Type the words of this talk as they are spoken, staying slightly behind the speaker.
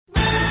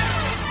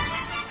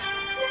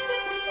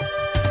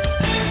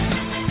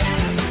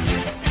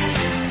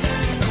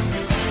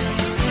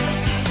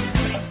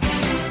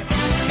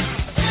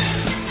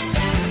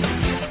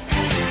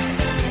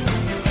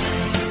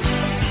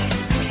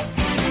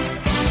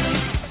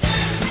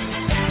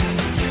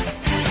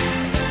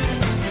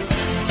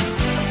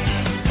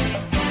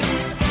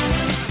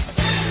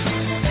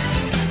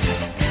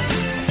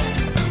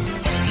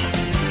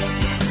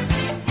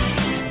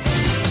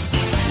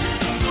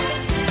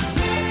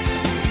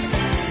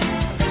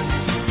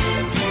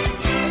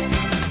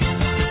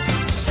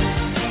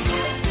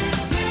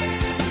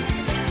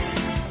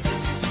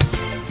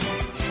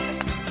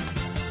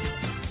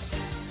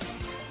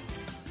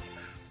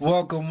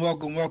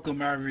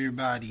Welcome,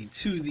 everybody,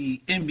 to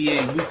the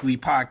NBA Weekly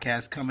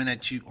Podcast, coming at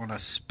you on a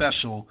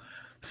special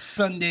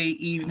Sunday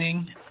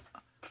evening,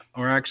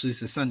 or actually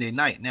it's a Sunday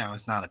night now.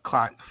 It's 9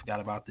 o'clock. I forgot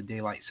about the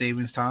daylight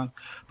savings time.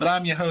 But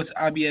I'm your host,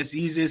 IBS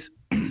Yeezus.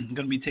 I'm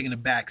going to be taking a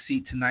back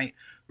seat tonight.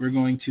 We're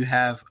going to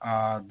have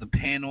the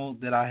panel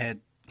that I had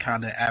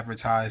kind of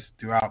advertised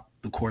throughout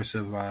the course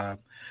of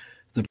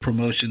the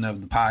promotion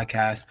of the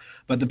podcast.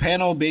 But the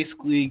panel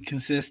basically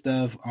consists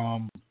of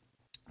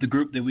the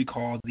group that we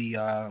call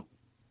the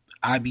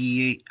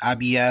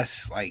IBS,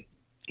 like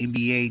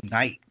NBA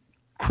Night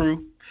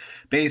Crew.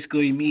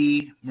 Basically,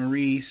 me,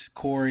 Maurice,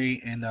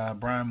 Corey, and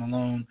Brian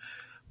Malone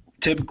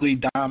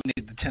typically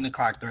dominate the 10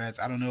 o'clock threads.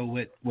 I don't know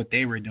what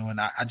they were doing.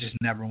 I just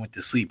never went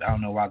to sleep. I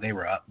don't know why they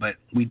were up. But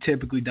we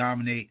typically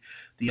dominate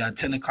the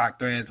 10 o'clock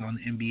threads on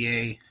the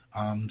NBA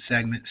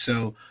segment.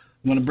 So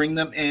I'm going to bring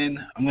them in.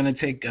 I'm going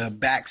to take a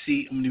back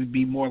seat. I'm going to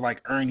be more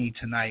like Ernie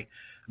tonight.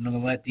 I'm going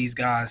to let these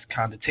guys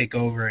kind of take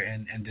over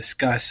and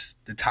discuss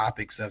the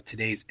topics of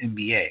today's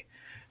NBA.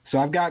 So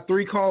I've got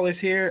 3 callers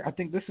here. I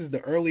think this is the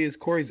earliest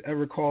Corey's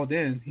ever called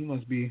in. He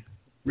must be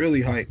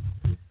really hyped.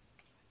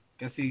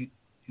 Guess he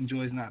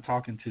enjoys not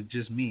talking to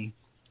just me.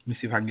 Let me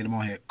see if I can get him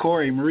on here.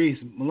 Corey, Maurice,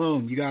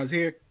 Malone, you guys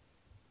here?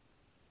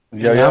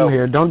 Yeah, I'm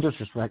here. Don't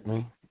disrespect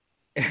me.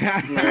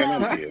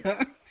 Man, I'm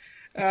here.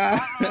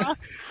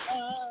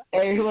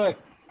 Hey, look.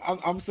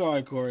 I'm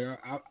sorry, Corey.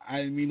 I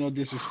didn't mean no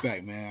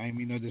disrespect, man. I didn't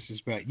mean no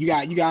disrespect. You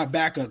got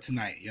backup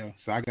tonight, yo.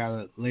 So I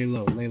gotta lay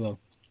low. All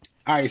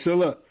right, so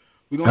look,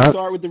 we're gonna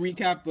start with the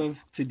recap of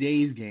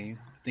today's game.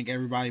 I think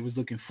everybody was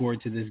looking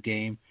forward to this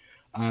game,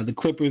 the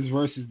Clippers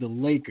versus the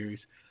Lakers.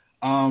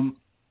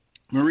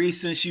 Maurice,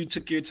 since you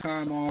took your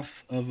time off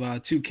of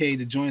 2K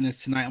to join us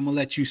tonight, I'm gonna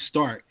let you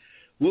start.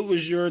 What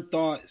was your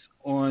thoughts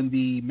on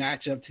the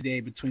matchup today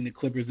between the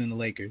Clippers and the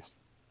Lakers?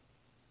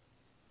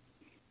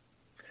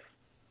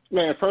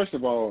 Man, first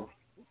of all,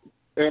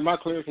 am I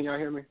clear? Can y'all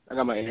hear me? I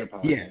got my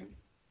AirPods in.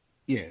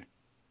 Yeah.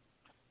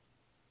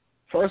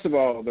 First of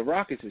all, the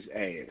Rockets is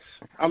ass.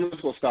 I'm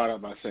just going to start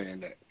out by saying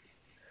that.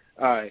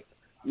 All right.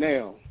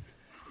 Now,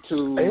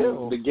 to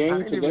the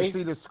game today. I didn't even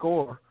see the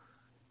score.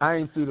 I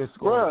ain't see the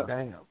score. Bruh.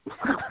 Damn.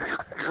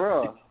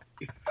 Bruh.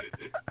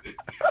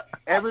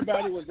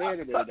 Everybody was there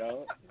today,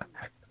 dog.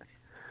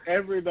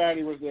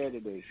 Everybody was there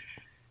today.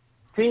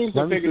 Teams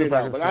have figured it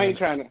out, but I ain't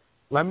trying to.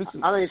 Let me see.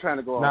 I ain't trying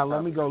to go now. off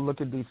Let me go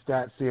look at these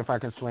stats. See if I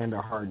can slander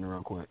Harden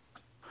real quick.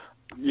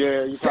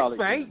 Yeah, you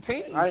probably 18.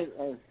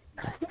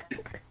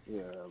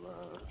 Yeah, man.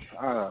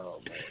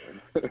 Oh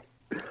man.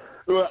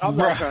 Well, I'm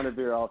not trying to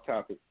veer off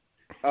topic.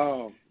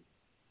 The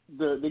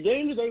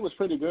game today was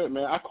pretty good,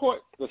 man. I caught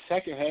the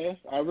second half.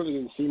 I really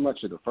didn't see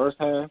much of the first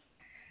half.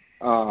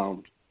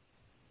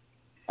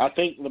 I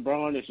think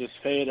LeBron is just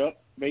fed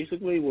up,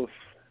 basically, with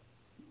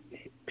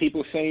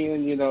people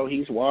saying,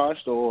 he's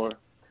washed, or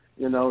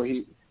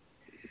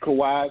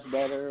Kawhi's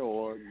better,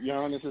 or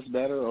Giannis is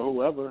better, or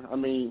whoever. I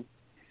mean,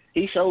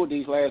 he showed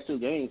these last 2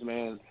 games,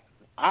 man.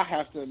 I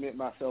have to admit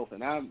myself,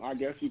 and I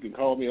guess you can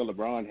call me a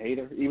LeBron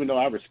hater, even though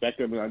I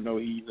respect him and I know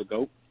he's a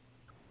GOAT.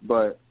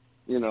 But,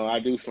 I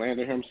do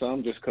slander him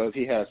some just because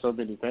he has so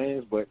many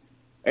fans. But,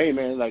 hey,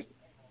 man,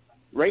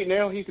 right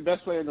now he's the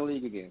best player in the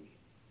league again.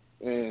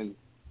 And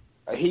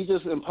he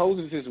just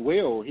imposes his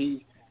will.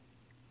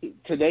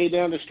 Today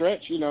down the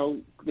stretch,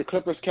 the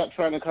Clippers kept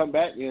trying to come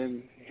back,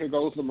 and here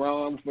goes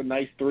LeBron with a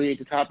nice 3 at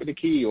the top of the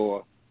key,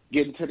 or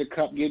getting to the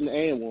cup, getting the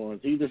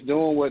and-ones. He's just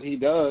doing what he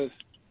does.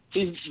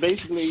 He's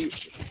basically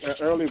an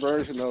early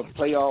version of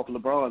playoff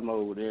LeBron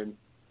mode, and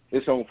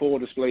it's on full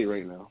display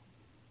right now.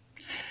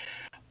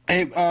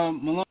 Hey,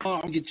 Malone,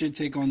 I'll get your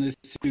take on this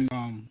too.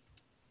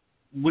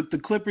 With the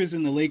Clippers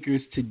and the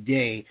Lakers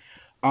today,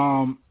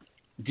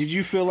 did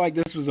you feel like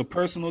this was a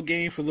personal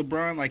game for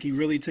LeBron? Like he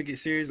really took it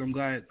serious? I'm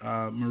glad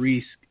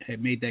Maurice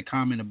had made that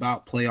comment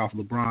about playoff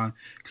LeBron,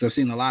 because I've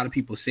seen a lot of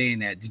people saying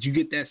that. Did you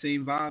get that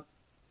same vibe?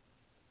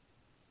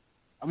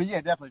 I mean,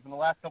 yeah, definitely. From the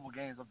last couple of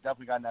games, I've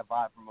definitely gotten that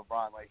vibe from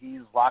LeBron. Like, he's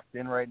locked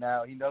in right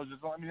now. He knows there's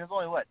only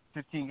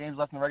 15 games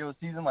left in the regular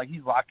season? Like,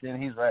 he's locked in.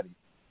 He's ready.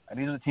 And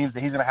these are the teams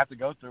that he's going to have to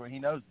go through, and he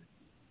knows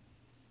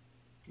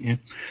it. Yeah.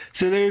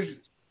 So there's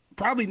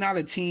probably not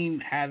a team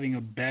having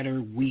a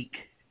better week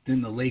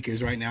than the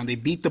Lakers right now. They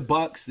beat the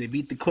Bucks. They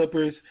beat the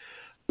Clippers.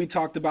 We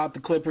talked about the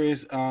Clippers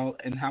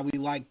and how we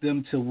like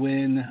them to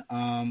win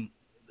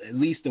at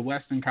least the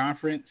Western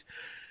Conference.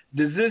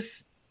 Does this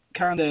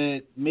kind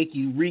of make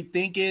you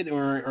rethink it,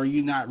 or are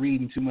you not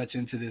reading too much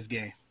into this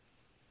game?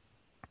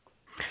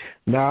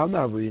 No, I'm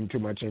not reading too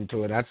much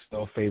into it. I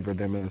still favor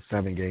them in a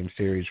 7-game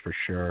series for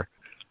sure.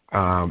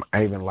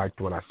 I even liked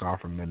what I saw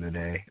from them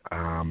today.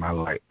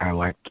 I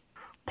liked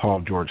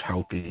Paul George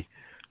healthy.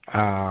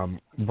 Bron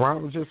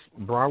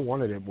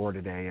wanted it more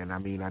today, and I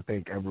mean, I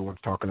think everyone's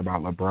talking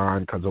about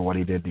LeBron because of what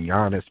he did to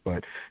Giannis,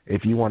 but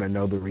if you want to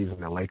know the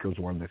reason the Lakers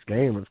won this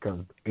game, it's because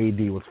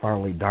AD was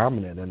finally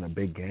dominant in a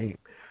big game.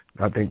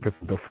 I think this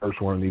is the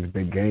first one of these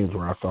big games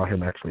where I saw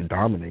him actually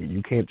dominate.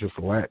 You can't just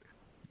let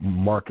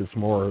Marcus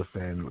Morris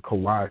and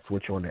Kawhi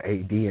switch on to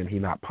AD and he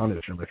not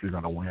punish him if you're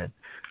going to win.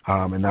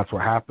 And that's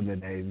what happened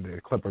today.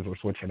 The Clippers were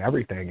switching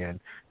everything, and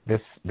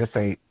this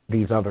ain't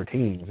these other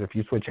teams. If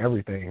you switch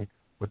everything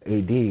with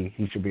AD,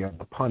 he should be able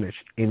to punish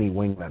any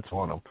wing that's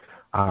on him.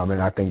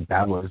 And I think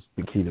that was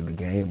the key to the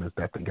game, is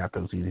that they got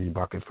those easy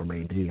buckets from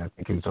AD. I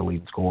think he was the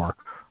lead scorer.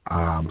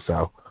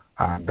 So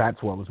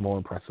that's what was more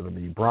impressive to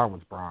me. Bron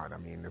was Bron. I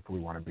mean, if we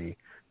want to be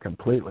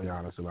completely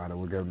honest about it,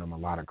 we're giving him a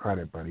lot of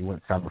credit, but he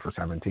went 7 for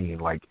 17.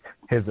 Like,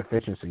 his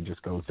efficiency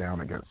just goes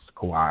down against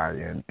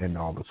Kawhi and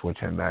all the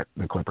switching that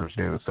the Clippers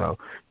do. So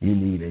you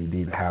need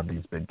AD to have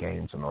these big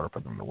games in order for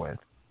them to win.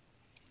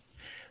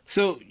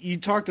 So you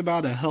talked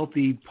about a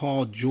healthy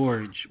Paul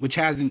George, which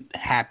hasn't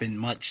happened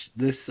much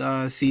this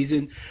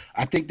season.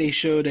 I think they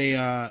showed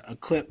a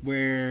clip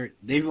where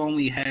they've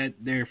only had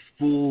their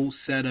full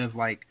set of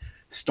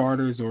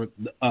starters or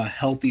a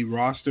healthy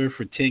roster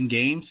for 10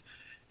 games,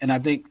 and I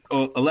think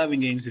 11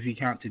 games if you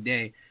count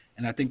today,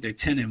 and I think they're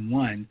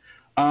 10-1.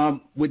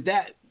 With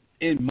that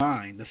in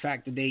mind, the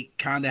fact that they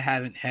kind of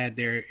haven't had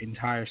their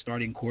entire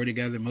starting core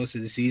together most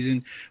of the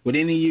season, would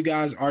any of you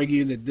guys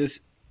argue that this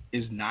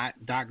is not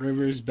Doc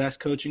Rivers' best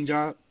coaching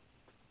job?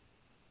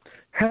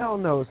 Hell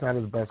no, it's not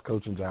his best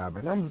coaching job,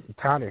 and I'm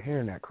tired of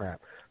hearing that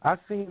crap. I've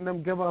seen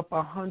them give up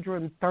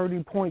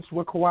 130 points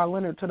with Kawhi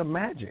Leonard to the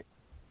Magic.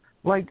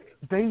 Like,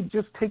 they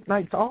just take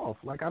nights off.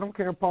 Like, I don't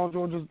care if Paul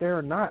George is there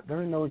or not.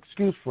 There ain't no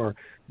excuse for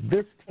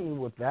this team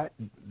with that,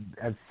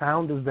 as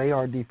sound as they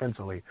are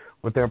defensively,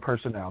 with their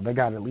personnel. They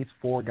got at least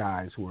 4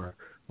 guys who are,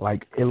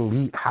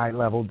 elite,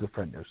 high-level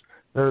defenders.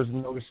 There's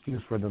no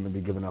excuse for them to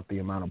be giving up the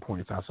amount of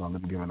points I saw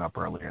them giving up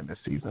earlier in this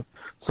season.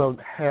 So,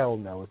 hell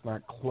no, it's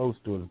not close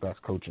to his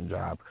best coaching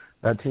job.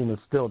 That team is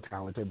still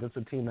talented. This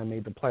is a team that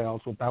made the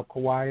playoffs without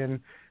Kawhi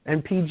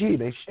and PG.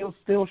 They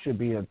still should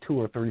be a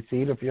 2 or 3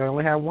 seed if you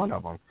only have one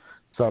of them.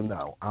 So,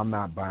 no, I'm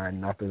not buying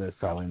nothing that's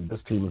selling. This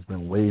team has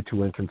been way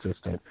too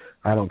inconsistent.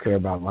 I don't care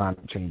about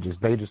lineup changes.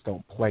 They just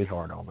don't play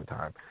hard all the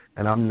time.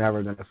 And I'm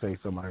never going to say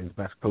somebody's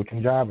best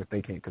coaching job if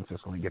they can't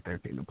consistently get their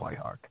team to play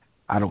hard.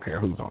 I don't care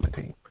who's on the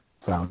team.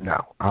 So,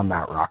 no, I'm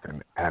not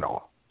rocking at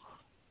all.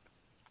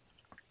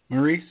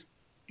 Maurice?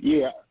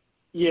 Yeah,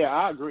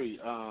 I agree.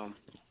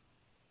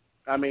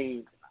 I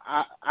mean,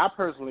 I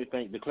personally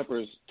think the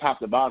Clippers, top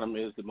to bottom,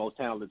 is the most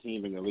talented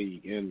team in the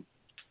league. And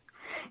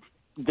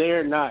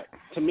they're not,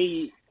 to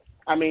me,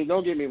 I mean,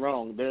 don't get me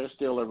wrong, they're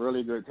still a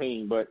really good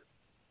team. But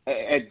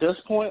at this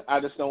point, I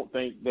just don't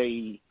think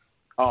they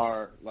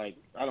are,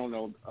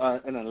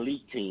 an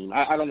elite team.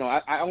 I don't know.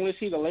 I only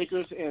see the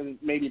Lakers and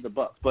maybe the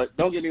Bucks. But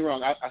don't get me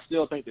wrong, I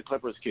still think the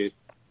Clippers could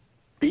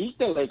beat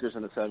the Lakers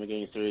in the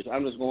 7-game series.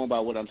 I'm just going by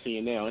what I'm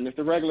seeing now. And it's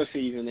the regular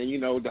season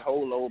and, the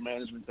whole load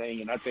management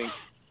thing. And I think,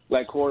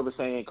 like Corey was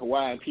saying,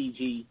 Kawhi and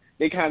PG,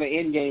 they kind of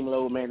in-game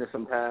load manage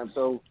sometimes.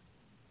 So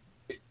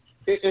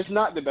it's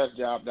not the best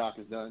job Doc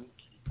has done.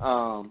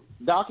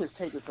 Doc has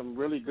taken some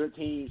really good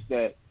teams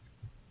that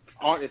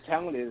aren't as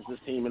talented as this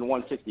team and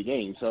won 60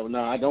 games. So,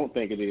 no, I don't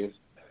think it is.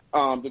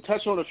 To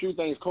touch on a few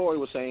things Corey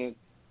was saying,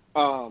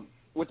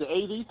 with the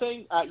AD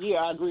thing, I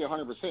agree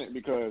 100%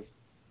 because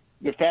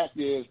the fact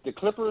is the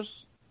Clippers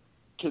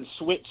can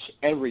switch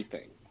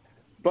everything.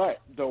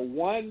 But the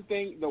one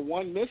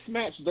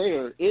mismatch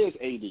there is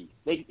AD.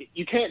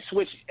 You can't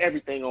switch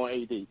everything on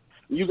AD.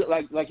 You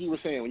got, like you were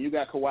saying, when you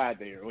got Kawhi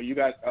there or you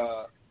got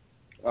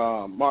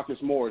Marcus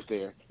Morris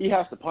there, he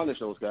has to punish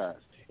those guys.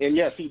 And,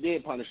 yes, he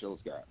did punish those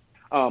guys.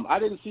 I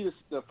didn't see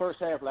the first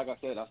half, like I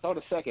said. I saw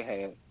the second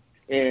half.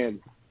 And,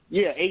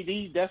 yeah,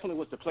 AD definitely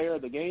was the player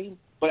of the game.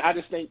 But I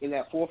just think in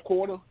that fourth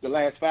quarter, the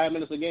last 5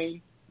 minutes of the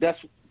game, that's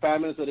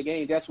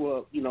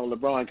what,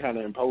 LeBron kind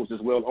of imposed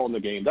his will on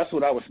the game. That's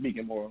what I was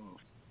speaking more of.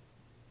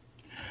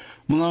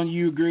 Malone,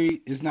 you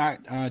agree it's not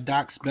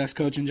Doc's best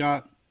coaching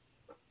job?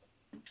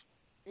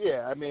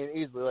 Yeah, I mean,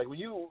 easily.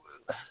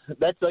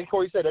 That's like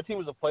Corey said, that team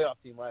was a playoff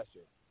team last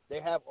year.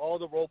 They have all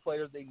the role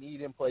players they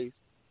need in place,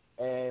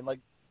 and,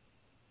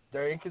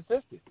 they're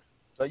inconsistent.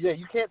 So, yeah,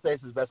 you can't say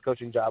it's his best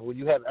coaching job when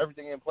you have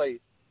everything in place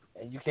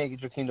and you can't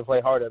get your team to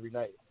play hard every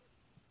night.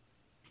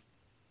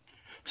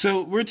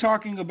 So we're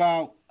talking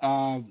about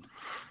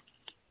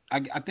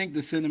I think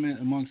the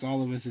sentiment amongst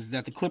all of us is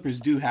that the Clippers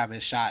do have a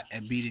shot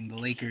at beating the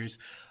Lakers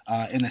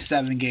in a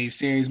 7-game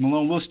series.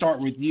 Malone, we'll start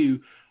with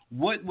you.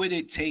 What would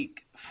it take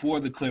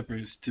for the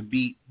Clippers to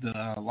beat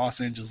the Los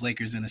Angeles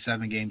Lakers in a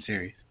 7-game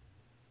series?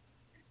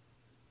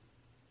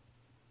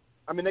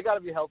 I mean, they got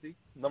to be healthy.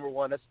 Number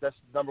one, that's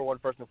number one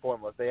first and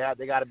foremost. They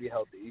got to be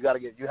healthy. You got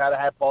to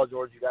have Paul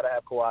George. You got to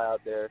have Kawhi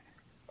out there.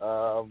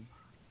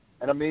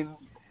 And I mean,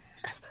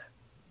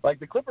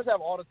 the Clippers have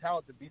all the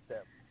talent to beat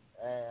them.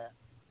 And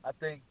I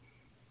think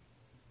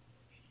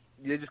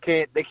you just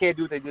can't. They can't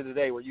do what they did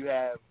today, where you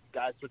have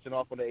guys switching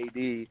off on the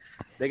AD.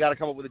 They got to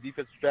come up with a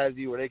defensive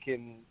strategy where they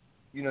can,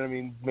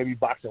 maybe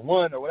box and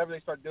one or whatever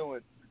they start doing.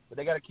 But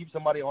they got to keep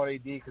somebody on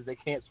AD because they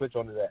can't switch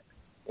onto that.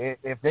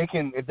 If they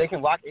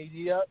can lock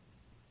AD up,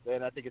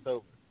 then I think it's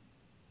over.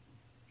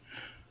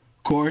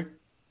 Corey?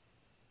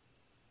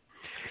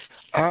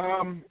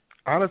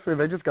 Honestly,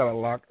 they just got a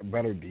lot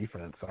better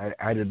defense.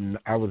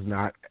 I was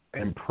not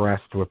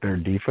impressed with their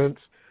defense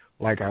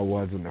like I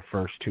was in the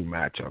first two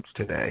matchups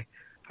today.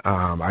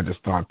 I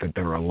just thought that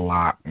there were a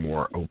lot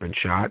more open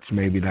shots.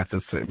 Maybe that's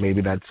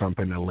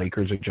something the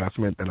Lakers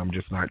adjustment that I'm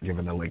just not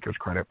giving the Lakers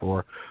credit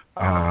for.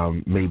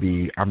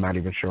 Maybe I'm not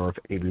even sure if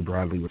Avery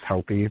Bradley was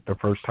healthy the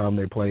first time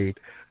they played.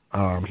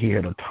 He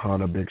hit a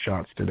ton of big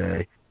shots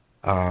today.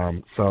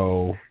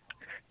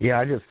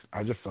 Yeah,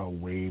 I just saw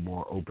way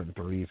more open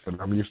threes than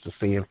I'm used to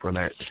seeing for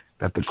that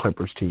the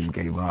Clippers team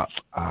gave up.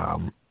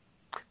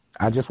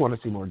 I just want to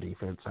see more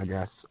defense, I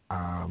guess.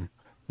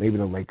 Maybe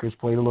the Lakers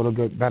played a little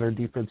bit better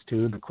defense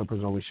too. The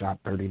Clippers only shot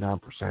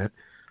 39%.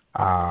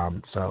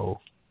 So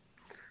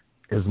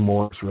is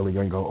Morris really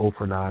going to go 0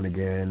 for 9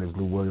 again? Is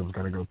Lou Williams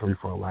going to go 3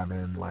 for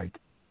 11? Like,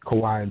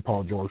 Kawhi and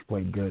Paul George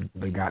played good.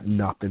 They got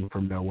nothing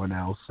from no one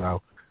else.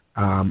 So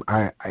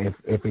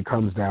if it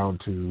comes down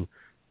to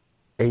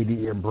AD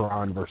and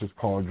Bron versus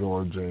Paul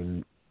George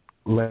and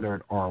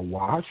Leonard or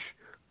Wash,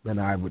 then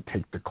I would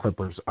take the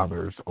Clippers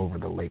others over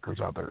the Lakers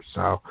others.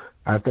 So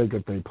I think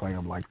if they play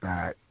them like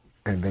that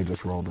and they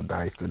just roll the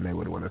dice, then they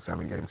would win a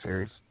 7-game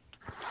series.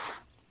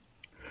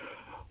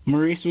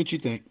 Maurice, what you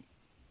think?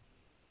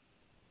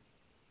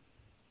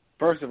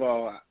 First of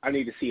all, I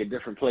need to see a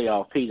different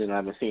playoff P than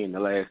I've been seeing the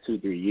last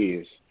 2-3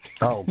 years.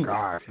 Oh,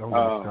 gosh. Don't get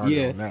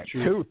started on that.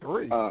 True.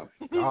 2-3.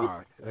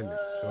 God.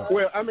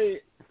 Well, I mean,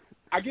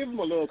 I give him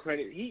a little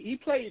credit. He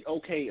played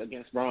okay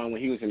against Bron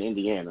when he was in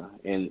Indiana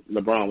and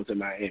LeBron was in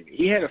Miami.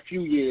 He had a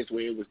few years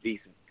where it was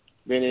decent.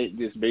 Then it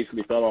just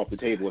basically fell off the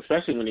table,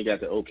 especially when he got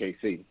to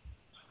OKC.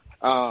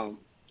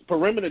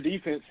 Perimeter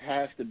defense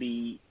has to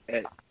be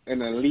at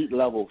an elite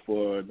level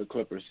for the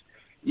Clippers.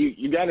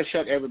 You got to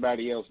shut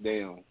everybody else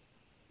down.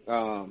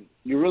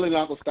 You're really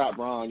not going to stop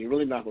Bron. You're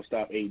really not going to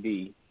stop AD.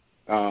 You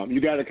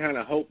got to kind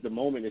of hope the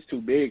moment is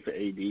too big for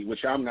AD,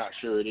 which I'm not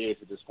sure it is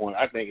at this point.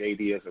 I think AD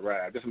has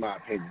arrived. This is my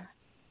opinion.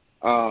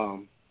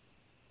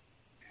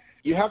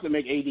 You have to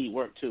make AD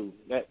work too.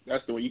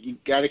 That's the way. You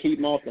got to keep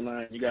him off the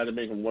line. You got to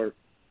make him work.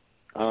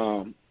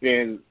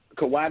 And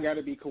Kawhi got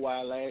to be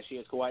Kawhi last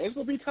year's Kawhi. It's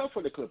going to be tough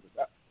for the Clippers.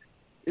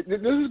 This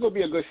is going to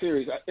be a good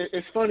series.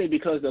 It's funny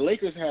because the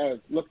Lakers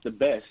have looked the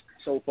best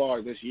so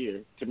far this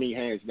year, to me,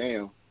 hands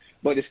down.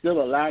 But there's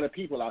still a lot of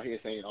people out here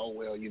saying, oh,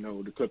 well,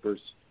 the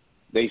Clippers,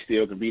 they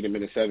still can beat them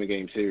in a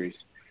 7-game series.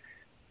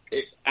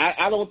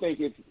 I don't think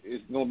it's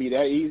going to be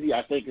that easy.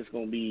 I think it's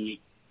going to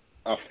be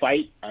a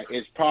fight.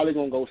 It's probably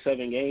going to go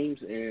 7 games,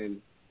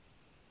 and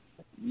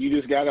you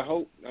just got to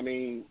hope. I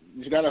mean,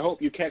 you just got to hope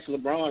you catch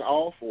LeBron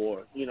off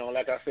or,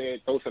 like I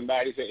said, throw some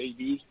bodies at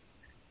AD,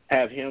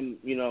 have him,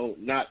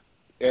 not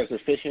as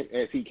efficient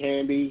as he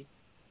can be,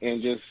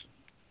 and just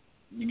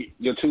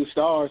your two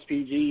stars,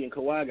 PG and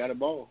Kawhi, got a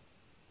ball.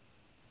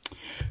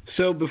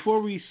 So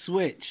before we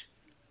switch,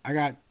 I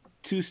got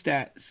 2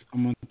 stats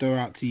I'm going to throw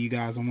out to you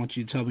guys. I want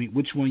you to tell me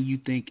which one you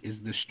think is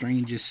the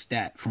strangest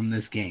stat from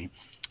this game.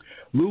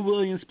 Lou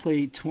Williams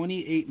played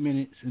 28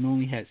 minutes and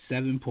only had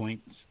 7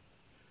 points.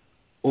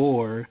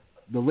 Or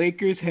the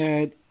Lakers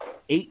had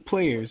 8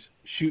 players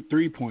shoot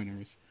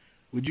 3-pointers.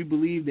 Would you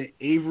believe that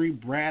Avery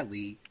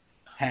Bradley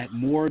had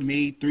more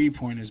made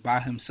 3-pointers by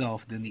himself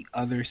than the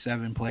other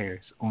 7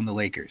 players on the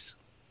Lakers?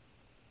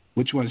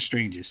 Which one's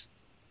strangest?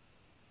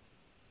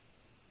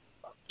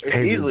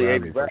 Easily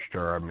Avery for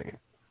sure. I mean,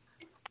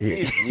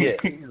 easily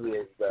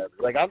Avery Bradley.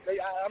 Like I'm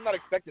not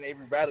expecting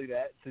Avery Bradley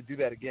to do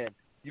that again.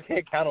 You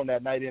can't count on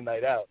that night in,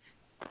 night out.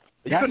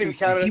 You couldn't even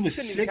count on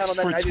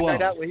that night in,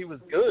 night out when he was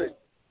good.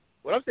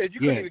 What I'm saying is you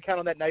couldn't even count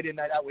on that night in,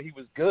 night out when he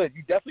was good.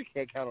 You definitely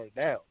can't count on it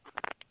now.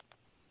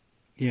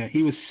 Yeah,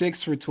 he was 6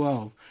 for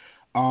 12.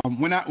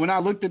 When I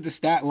looked at the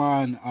stat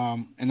line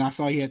and I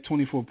saw he had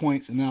 24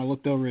 points, and then I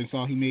looked over and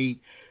saw he made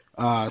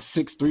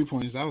 6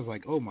 3-pointers, I was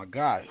like, oh my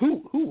God,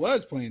 who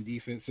was playing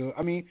defense? So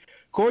I mean,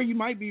 Corey, you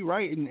might be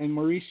right, and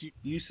Maurice,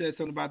 you said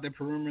something about the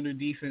perimeter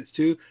defense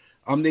too.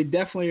 They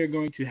definitely are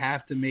going to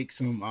have to make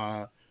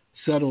some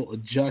subtle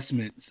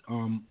adjustments.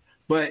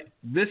 But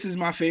this is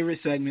my favorite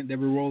segment that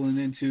we're rolling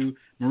into.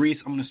 Maurice,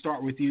 I'm going to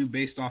start with you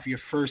based off your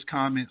first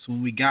comments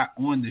when we got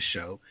on the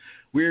show.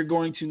 We're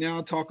going to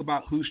now talk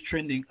about who's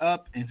trending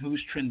up and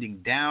who's trending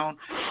down.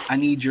 I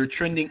need your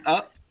trending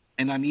up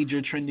and I need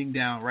your trending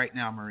down right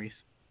now, Maurice.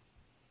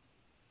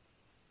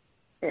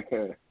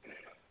 I'm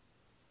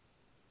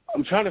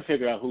trying to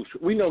figure out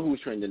we know who's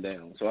trending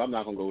down, so I'm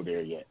not going to go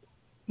there yet.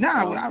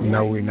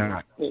 No, we're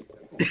not.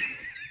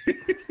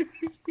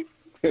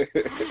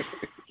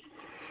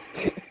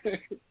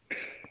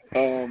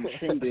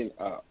 Trending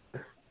up.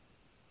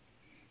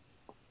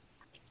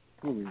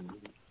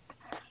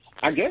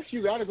 I guess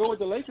you got to go with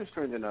the Lakers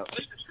trending up.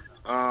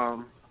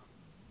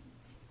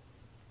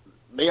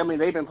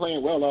 They've been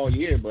playing well all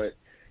year, but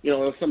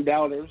some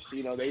doubters.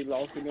 They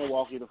lost to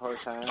Milwaukee the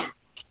first time.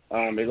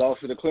 They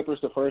lost to the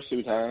Clippers the first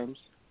 2 times.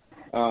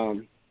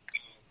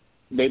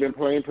 They've been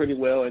playing pretty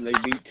well, and they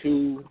beat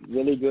 2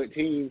 really good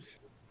teams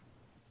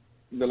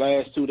the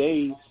last 2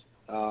 days.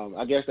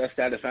 I guess that's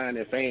satisfying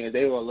their fans.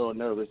 They were a little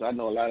nervous. I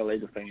know a lot of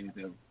Lakers fans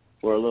that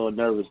were a little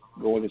nervous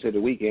going into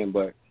the weekend,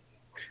 but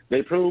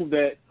they proved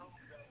that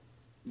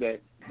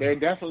they're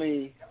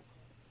definitely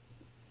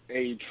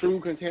a true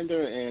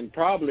contender and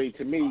probably,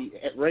 to me,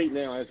 right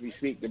now as we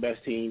speak, the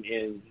best team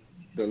in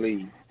the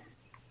league.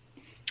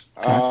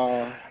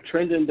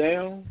 Trending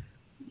down,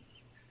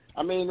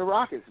 I mean, the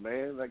Rockets,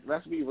 man. Like,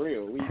 let's be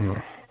real.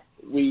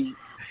 We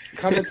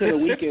coming to the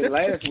weekend.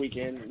 Last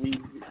weekend,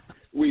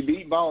 we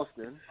beat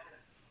Boston.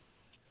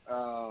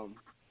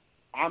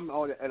 I'm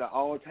at an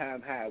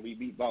all-time high. We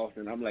beat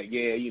Boston. I'm like,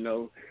 yeah,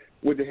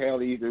 what the hell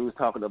these dudes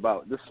talking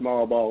about? This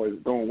small ball is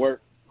going to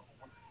work.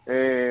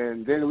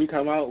 And then we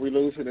come out, we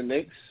lose to the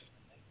Knicks.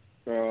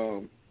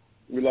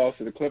 We lost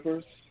to the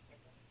Clippers.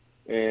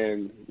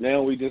 And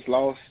now we just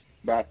lost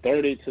by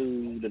 30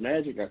 to the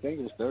Magic. I think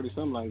it was 30,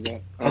 something like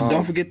that.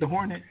 Don't forget the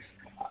Hornets.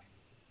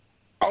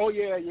 Oh,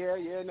 yeah,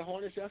 and the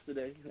Hornets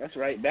yesterday. That's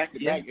right,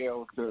 back-to-back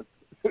L's to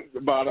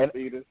the bottom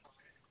feeders.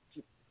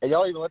 And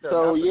y'all even let their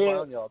announcers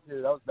clown y'all,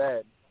 too. That was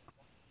bad.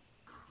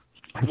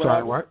 I'm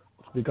sorry, what?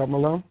 Speak up,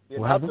 Malone.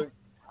 What happened?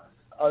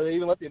 They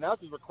even let the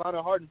announcers were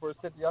clowning Harden for a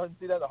cent. Y'all didn't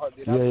see that?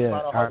 Okay.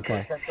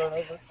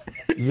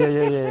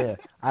 Yeah.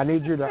 I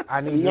need you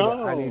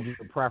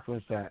to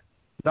preference that.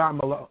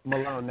 No,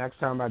 Malone, next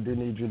time I do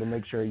need you to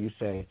make sure you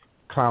say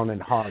clowning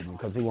Harden,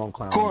 because he won't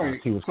clown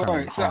us. He was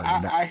clowning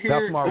Harden. I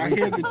hear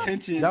the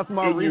tension. That's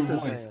my reason,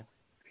 man.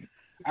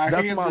 I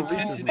hear the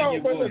tension in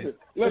your voice.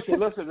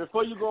 Listen,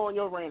 before you go on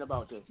your rant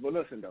about this, but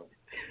listen, though.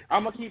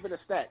 I'm going to keep it a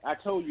stack. I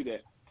told you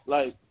that.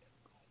 Like,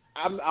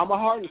 I'm a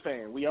Harden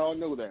fan. We all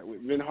know that.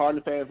 We've been a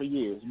Harden fan for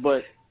years.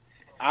 But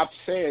I've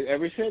said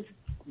ever since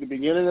the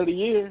beginning of the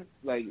year,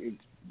 like,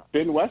 it's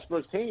been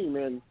Westbrook's team,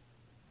 and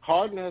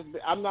Harden has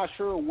been, I'm not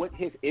sure what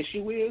his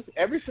issue is.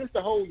 Ever since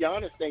the whole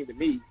Giannis thing, to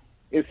me,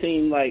 it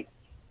seemed like,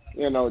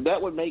 that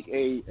would make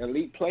a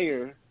elite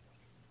player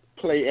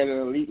play at an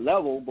elite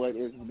level, but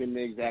it's been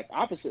the exact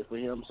opposite for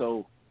him.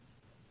 So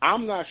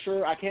I'm not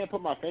sure. I can't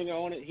put my finger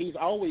on it. He's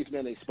always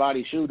been a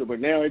spotty shooter,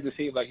 but now it just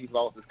seems like he's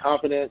lost his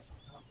confidence.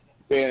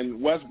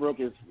 And Westbrook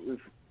is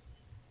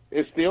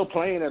still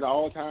playing at an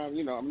all-time,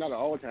 not an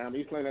all-time,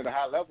 he's playing at a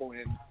high level,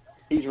 and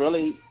he's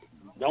really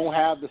don't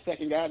have the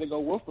second guy to go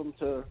with him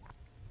to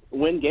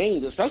win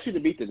games, especially to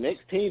beat the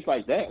Knicks, teams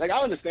like that. Like,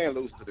 I understand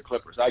losing to the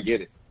Clippers. I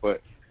get it.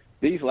 But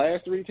these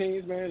last three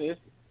teams, man,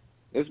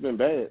 it's been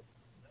bad.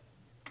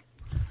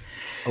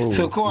 Oh,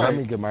 so Corey,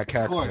 let me get my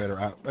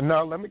calculator out.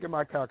 No, let me get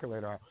my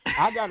calculator out.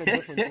 I got a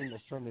different thing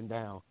that's trending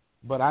down.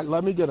 But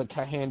let me get a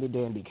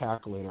handy-dandy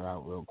calculator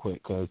out real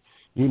quick, because,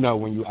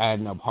 when you're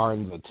adding up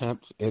Harden's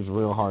attempts, it's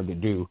real hard to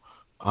do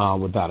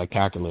without a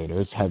calculator.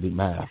 It's heavy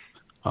math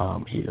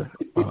here.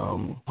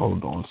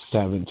 Hold on,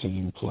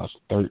 17 plus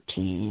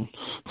 13.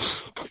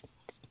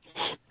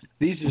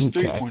 These are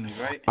three-pointers,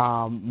 right?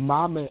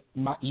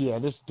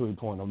 This is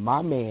three-pointer.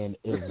 My man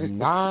is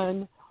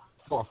 9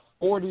 for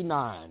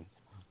 49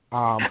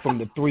 from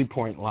the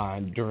three-point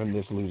line during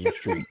this losing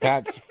streak.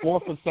 That's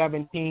 4 for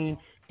 17.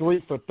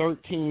 3 for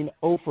 13,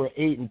 0 for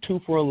 8, and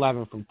 2 for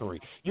 11 from 3.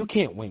 You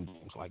can't win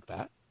games like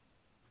that.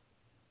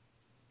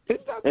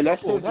 And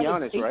that's since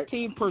Giannis, right?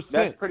 18%.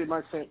 That's pretty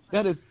much since.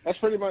 That's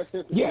pretty much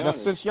since. Yeah, Giannis.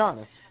 That's since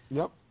Giannis.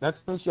 Yep, that's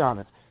since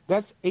Giannis.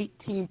 That's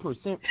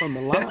 18% from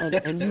the line,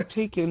 and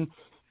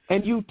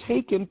you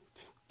taking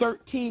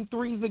 13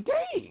 threes a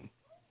game.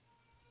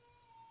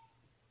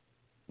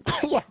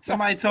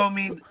 Somebody told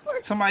me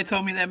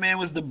that man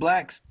was the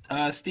black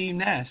Steve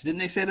Nash. Didn't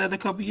they say that a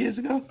couple years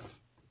ago?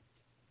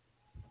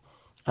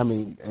 I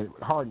mean,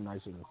 Harden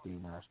nicer than Steve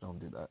Nash. Don't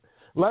do that.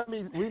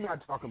 We're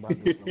not talking about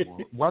this no more.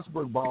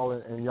 Westbrook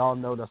balling, and y'all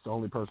know that's the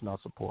only person I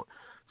support.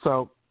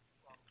 So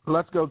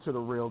let's go to the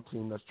real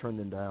team that's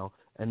trending down.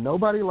 And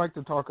nobody like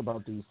to talk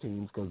about these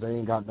teams because they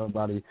ain't got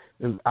nobody.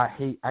 I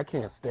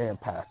can't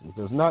stand passes.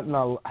 There's nothing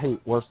I hate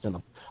worse than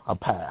a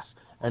pass.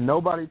 And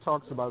nobody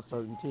talks about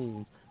certain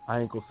teams. I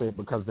ain't going to say it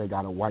because they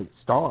got a white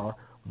star,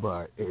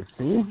 but it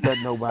seems that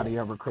nobody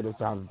ever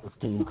criticizes this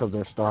team because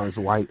their star is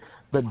white.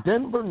 The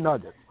Denver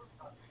Nuggets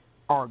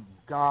are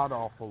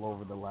god-awful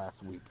over the last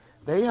week.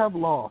 They have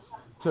lost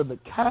to the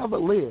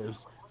Cavaliers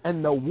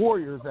and the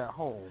Warriors at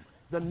home,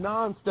 the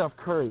non-Steph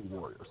Curry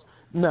Warriors.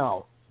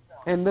 Now,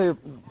 they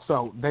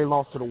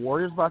lost to the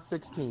Warriors by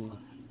 16,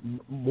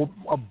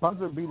 a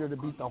buzzer beater to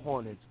beat the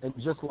Hornets, and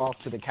just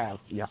lost to the Cavs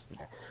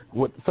yesterday.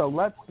 So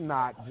let's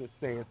not just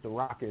say it's the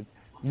Rockets.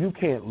 You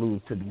can't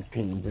lose to these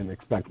teams and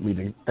expect me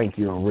to think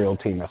you're a real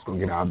team that's going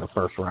to get out of the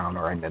first round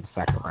or into the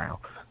second round.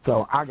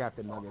 So I got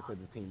the Nuggets as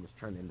a team that's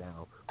trending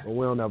down. But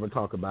we'll never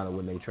talk about it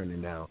when they're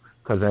trending down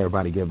because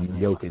everybody giving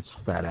Jokic's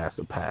fat ass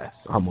a pass.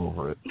 I'm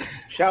over it.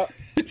 Shout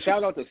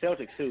out to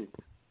Celtics, too.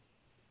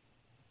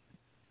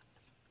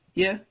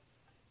 Yeah.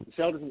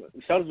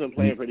 Celtics been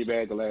playing pretty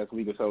bad the last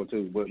week or so,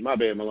 too. But my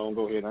bad, Malone.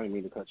 Go ahead. I didn't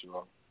mean to cut you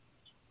off.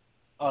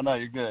 Oh, no,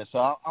 you're good.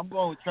 So I'm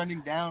going with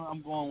trending down.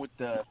 I'm going with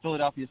the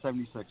Philadelphia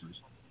 76ers.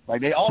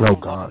 Like, they all lost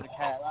to the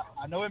Cavs.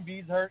 I know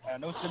Embiid's hurt. I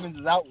know Simmons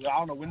is out. I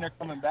don't know when they're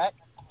coming back.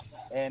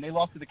 And they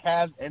lost to the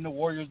Cavs and the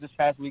Warriors this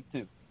past week,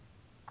 too.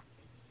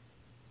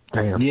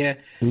 Damn. Yeah.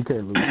 You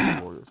can't lose to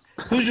the Warriors.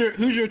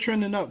 Who's your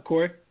trending up,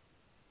 Corey?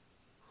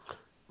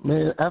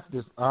 Man, after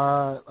this,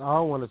 I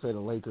don't want to say the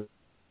Lakers.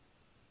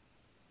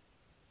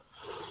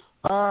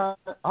 I'm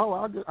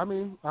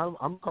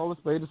calling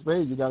spade a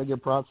spade. You got to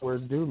give props where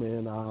it's due,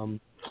 man.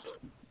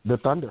 The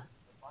Thunder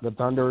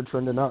are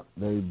trending up.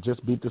 They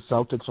just beat the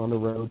Celtics on the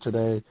road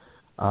today.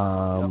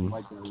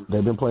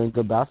 They've been playing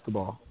good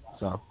basketball,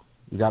 so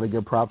you got to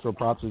give props where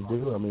props is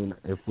due. I mean,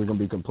 if we're gonna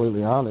be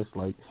completely honest,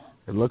 like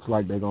it looks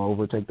like they're gonna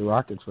overtake the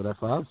Rockets for that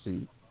 5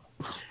 seed.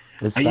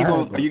 Are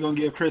you gonna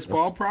give Chris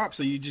Paul props,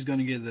 or are you just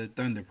gonna give the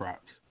Thunder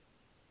props?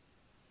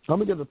 I'm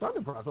gonna give the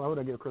Thunder props. Why would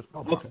I give Chris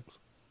Paul props?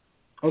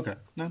 Okay.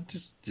 No,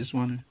 just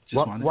wondering.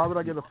 Why would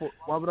I get a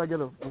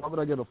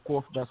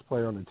fourth best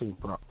player on the team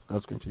props?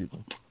 That's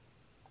confusing.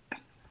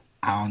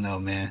 I don't know,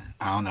 man.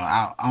 I don't know.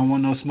 I don't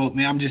want no smoke,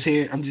 man. I'm just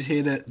here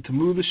to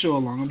move the show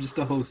along. I'm just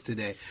the host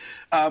today.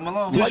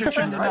 Malone, what's your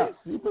trending up?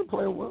 You've been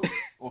playing well.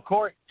 Well,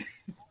 Corey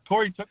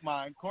took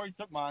mine.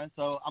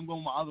 So I'm going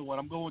with my other one.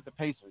 I'm going with the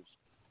Pacers.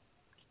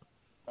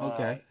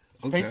 Okay.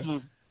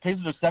 Pacers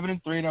are 7-3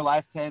 in their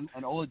last 10,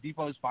 and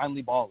Oladipo is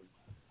finally balling.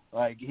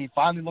 Like he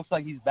finally looks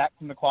like he's back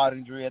from the quad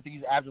injury. I think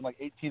he's averaging like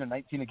 18 or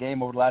 19 a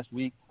game over the last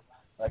week.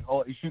 Like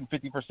he's shooting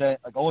 50%.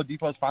 Like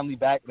Oladipo is finally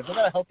back. And if they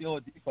got a healthy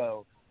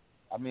Oladipo,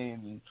 I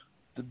mean,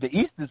 the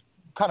East is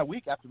kind of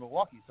weak after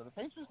Milwaukee, so the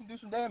Pacers can do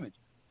some damage.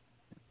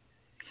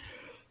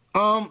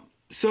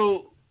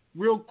 So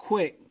real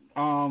quick,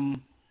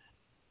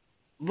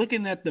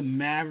 looking at the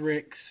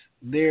Mavericks,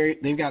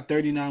 they've got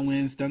 39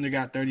 wins. Thunder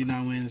got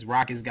 39 wins.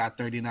 Rockets got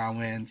 39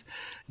 wins.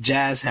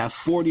 Jazz have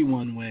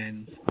 41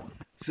 wins.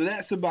 So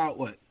that's about,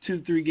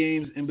 2-3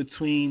 games in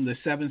between the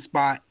 7th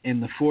spot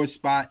and the 4th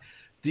spot.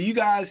 Do you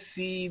guys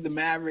see the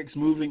Mavericks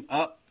moving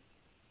up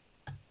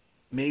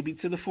maybe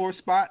to the 4th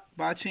spot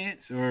by chance,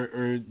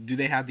 or do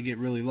they have to get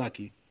really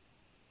lucky?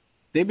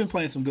 They've been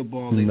playing some good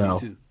ball lately,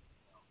 too.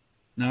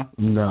 No?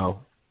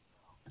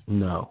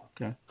 No.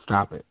 Okay.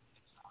 Stop it.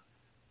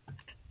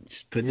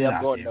 Just put it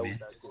out there, man.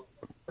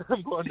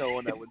 I'm going no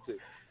on that one, too.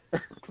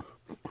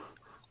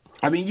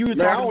 I mean, you were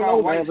talking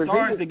about white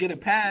stars to get a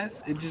pass.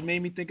 It just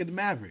made me think of the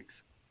Mavericks.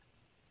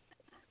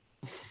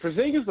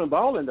 Porzingis been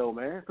balling, though,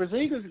 man.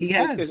 Porzingis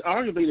is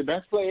arguably the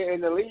best player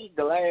in the league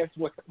the last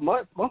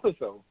month or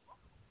so.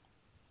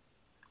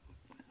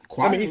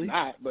 Quietly. I mean, he's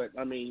not, but,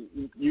 I mean,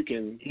 you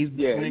can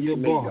playing you good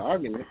can ball. make the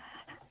argument.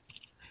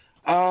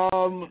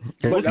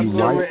 But that's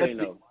white.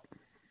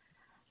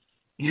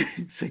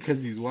 Because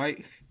he's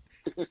white?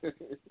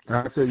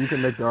 I said you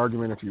can make the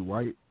argument if you're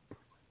white.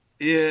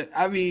 Yeah,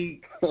 I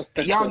mean,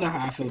 y'all know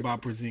how I feel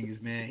about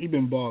Porzingis, man. He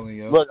been balling,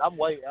 yo. Look, I'm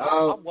white.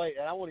 I'm white,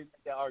 and I won't even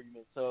make that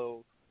argument.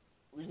 So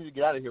we need to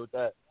get out of here with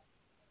that.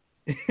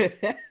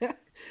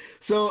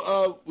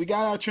 So we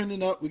got our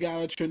trending up. We got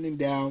our trending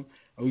down.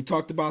 We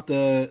talked about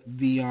the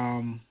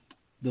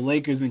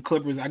Lakers and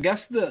Clippers. I guess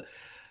the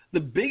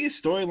biggest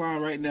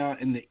storyline right now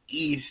in the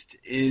East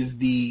is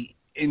the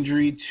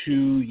injury to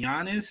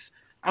Giannis.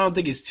 I don't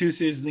think it's too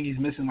serious. I think he's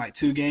missing like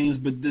 2 games.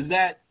 But does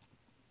that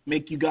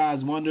make you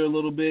guys wonder a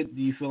little bit?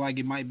 Do you feel like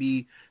it might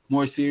be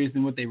more serious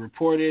than what they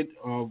reported?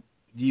 Or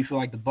do you feel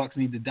like the Bucks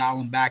need to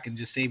dial him back and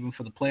just save him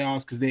for the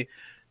playoffs? Because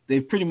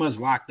they've pretty much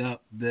locked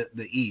up the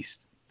East.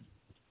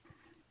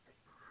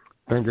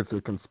 I think it's a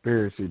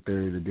conspiracy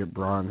theory to get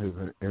Bron his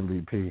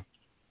MVP.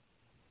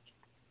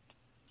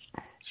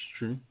 It's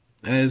true.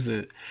 That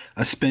is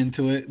a spin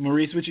to it.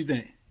 Maurice, what you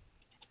think?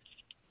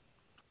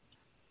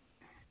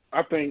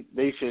 I think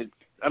they should.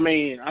 I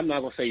mean, I'm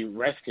not gonna say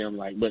rest him,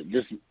 but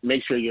just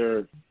make sure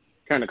you're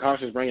kind of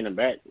cautious bringing him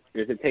back.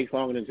 If it takes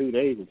longer than 2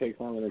 days, it takes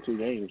longer than 2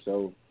 games.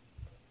 So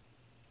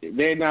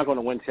they're not going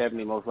to win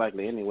 70 most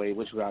likely anyway,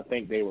 which I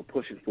think they were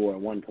pushing for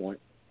at one point.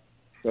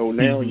 So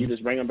now you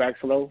just bring him back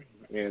slow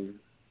and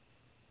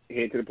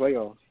head to the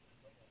playoffs.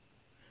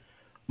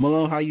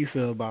 Malone, how you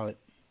feel about it?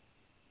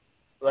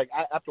 Like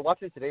after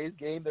watching today's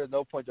game, there's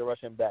no point to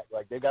rush him back.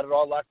 Like they got it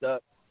all locked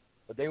up,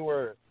 but they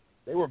were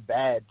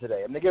bad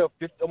today. I mean, they gave up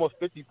almost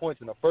 50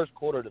 points in the first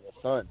quarter to the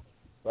Suns.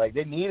 Like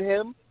they need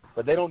him,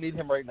 but they don't need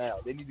him right now.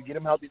 They need to get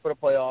him healthy for the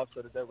playoffs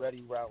so that they're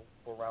ready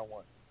for round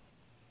 1.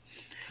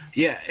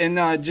 Yeah,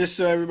 and just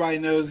so everybody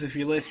knows, if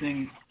you're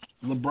listening,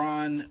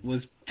 LeBron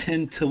was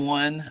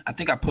 10-1. I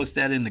think I posted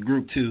that in the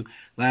group too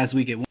last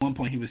week. At one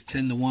point, he was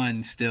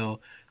 10-1 still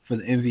for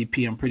the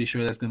MVP. I'm pretty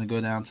sure that's going to go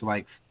down to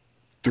like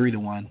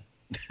 3-1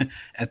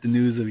 at the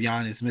news of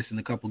Giannis missing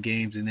a couple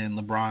games and then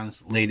LeBron's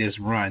latest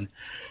run.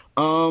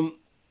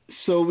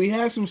 So we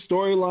had some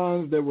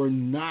storylines that were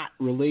not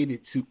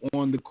related to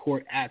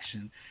on-the-court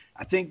action.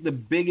 I think the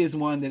biggest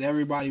one that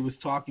everybody was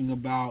talking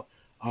about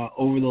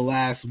over the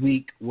last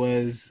week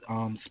was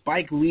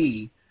Spike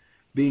Lee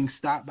being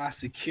stopped by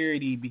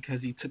security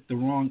because he took the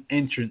wrong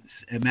entrance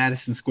at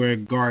Madison Square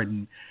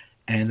Garden,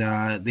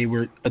 and they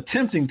were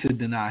attempting to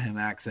deny him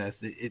access.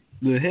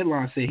 The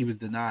headline said he was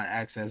denied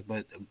access,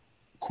 but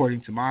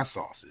according to my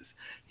sources,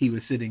 he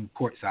was sitting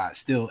courtside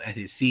still at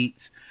his seats.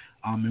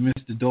 And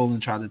Mr. Dolan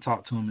tried to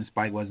talk to him, and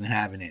Spike wasn't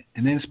having it.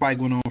 And then Spike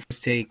went on for his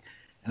take,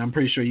 and I'm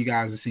pretty sure you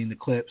guys have seen the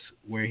clips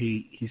where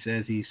he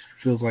says he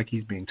feels like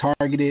he's being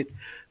targeted.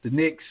 The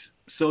Knicks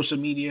social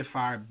media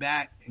fired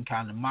back and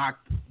kind of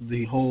mocked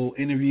the whole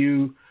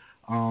interview.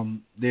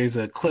 There's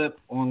a clip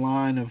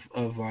online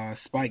of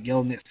Spike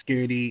yelling at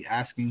security,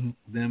 asking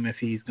them if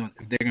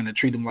they're going to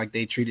treat him like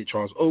they treated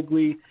Charles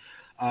Oakley.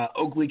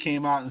 Oakley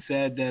came out and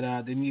said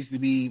that there needs to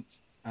be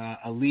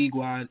a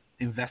league-wide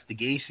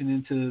investigation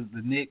into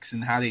the Knicks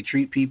and how they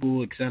treat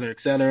people, et cetera, et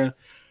cetera.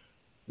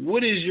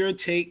 What is your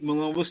take,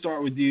 Malone? We'll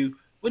start with you.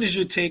 What is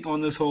your take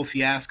on this whole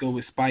fiasco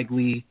with Spike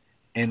Lee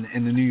and the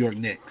New York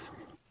Knicks?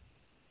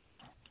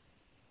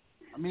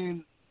 I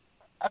mean,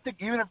 I think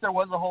even if there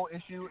was a whole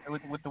issue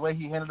with the way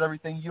he handled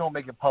everything, you don't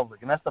make it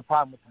public, and that's the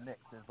problem with the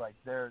Knicks. Is like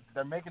they're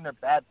making their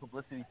bad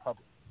publicity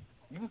public.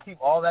 You can keep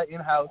all that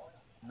in house.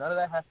 None of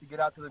that has to get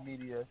out to the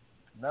media.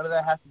 None of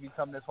that has to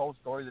become this whole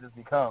story that it's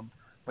become.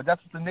 But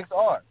that's what the Knicks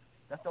are.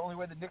 That's the only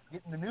way the Knicks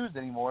get in the news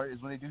anymore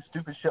is when they do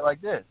stupid shit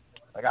like this.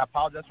 Like, I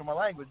apologize for my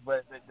language,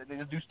 but they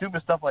just do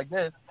stupid stuff like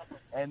this,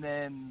 and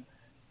then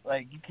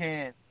like you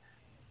can't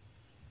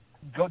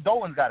go.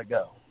 Dolan's got to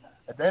go.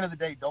 At the end of the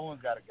day,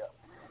 Dolan's got to go.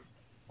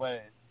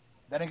 But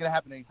that ain't gonna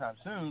happen anytime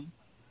soon.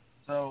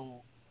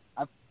 So,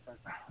 I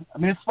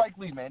mean, it's Spike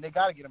Lee, man. They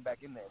gotta get him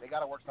back in there. They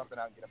gotta work something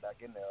out and get him back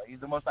in there. Like, he's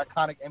the most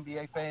iconic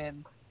NBA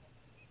fan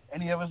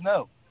any of us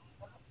know.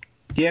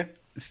 Yeah,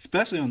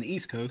 especially on the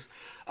East Coast.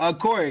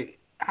 Corey,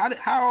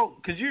 how?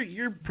 Because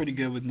you're pretty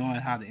good with knowing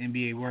how the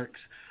NBA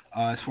works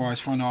as far as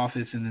front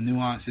office and the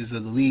nuances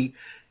of the league.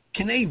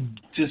 Can they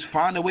just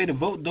find a way to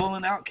vote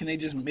Dolan out? Can they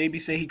just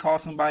maybe say he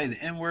called somebody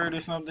the N-word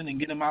or something and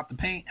get him out the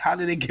paint? How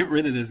do they get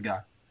rid of this guy?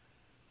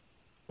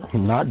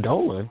 Not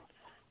Dolan.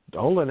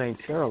 Dolan ain't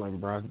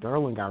Sterling, bro.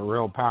 Dolan got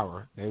real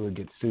power. They would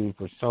get sued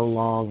for so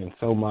long and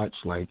so much.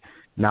 Like,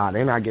 nah,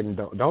 they're not getting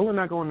Dolan.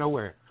 Not going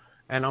nowhere.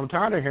 And I'm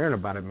tired of hearing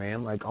about it,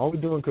 man. Like, all we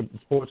do in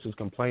sports is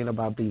complain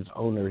about these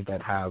owners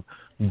that have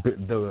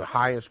the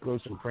highest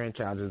grossing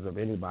franchises of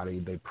anybody.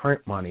 They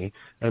print money,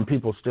 and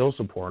people still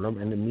support them,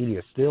 and the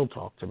media still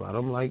talks about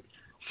them. Like,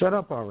 shut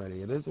up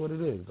already. It is what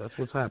it is. That's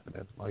what's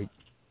happening. Like,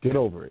 get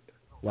over it.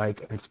 Like,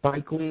 and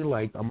Spike Lee,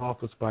 like, I'm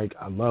off of Spike.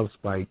 I love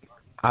Spike.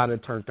 I'd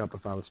have turned up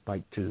if I was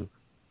Spike too.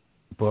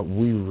 But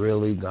we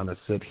really going to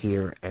sit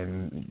here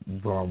and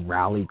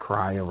rally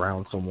cry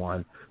around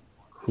someone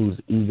whose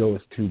ego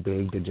is too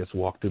big to just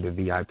walk through the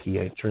VIP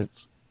entrance?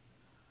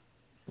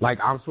 Like,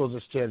 I'm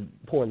supposed to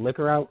pour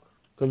liquor out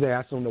because they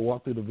asked him to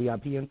walk through the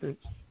VIP entrance?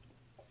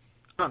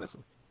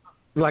 Honestly.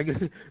 Like,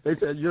 they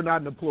said, you're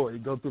not an employee.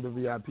 Go through the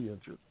VIP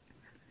entrance.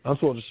 I'm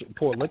supposed to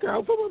pour liquor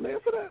out for my man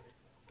for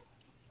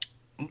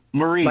that?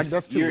 Maurice, like,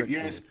 that's you're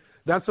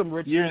That's some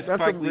rich. You're in that's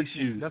Spike some Lee rich.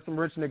 shoes. That's some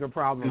rich nigga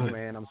problems,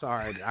 man. I'm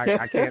sorry.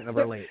 I can't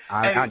relate.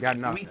 I got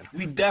nothing.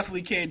 We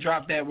definitely can't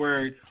drop that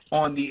word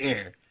on the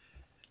air.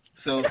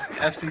 So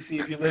FCC,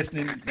 if you're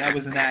listening, that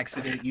was an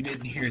accident. You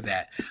didn't hear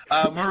that.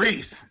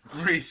 Maurice,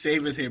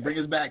 save us here. Bring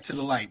us back to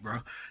the light, bro.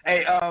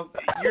 Hey,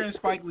 you're in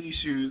Spike Lee's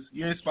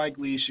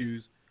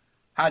shoes.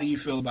 How do you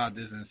feel about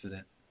this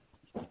incident?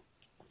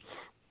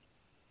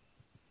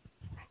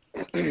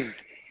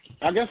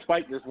 I guess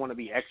Spike just want to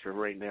be extra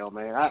right now,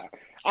 man.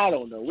 I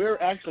don't know. We're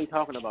actually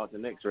talking about the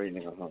Knicks right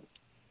now, huh?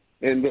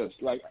 And this,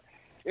 like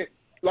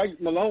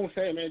Malone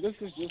said, man, this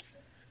is just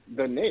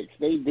the Knicks.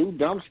 They do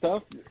dumb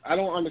stuff. I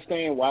don't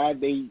understand why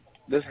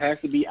this has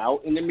to be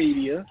out in the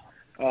media.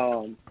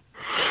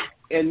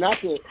 And not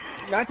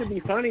to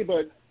be funny,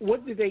 but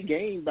what did they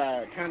gain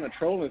by kind of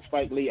trolling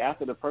Spike Lee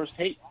after the first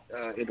hate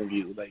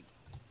interview? Like,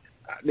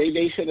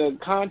 they should have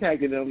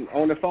contacted him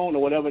on the phone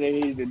or whatever they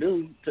needed to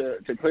do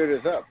to clear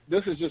this up.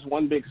 This is just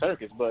one big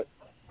circus, but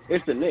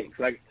it's the Knicks.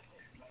 Like,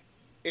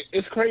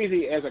 it's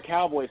crazy as a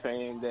Cowboy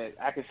fan that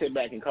I can sit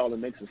back and call the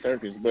Knicks a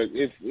circus, but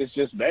it's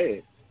just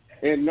bad.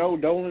 And no,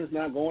 Dolan's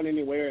not going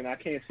anywhere, and I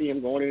can't see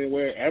him going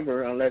anywhere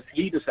ever unless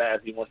he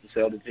decides he wants to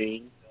sell the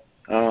team.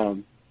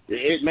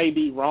 It may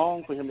be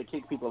wrong for him to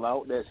kick people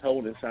out that's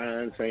holding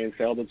signs saying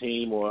sell the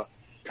team or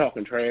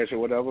talking trash or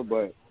whatever,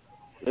 but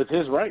it's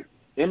his right.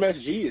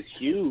 MSG is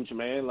huge,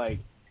 man. Like,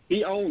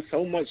 he owns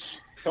so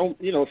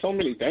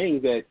many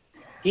things that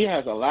he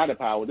has a lot of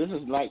power. This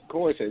is, like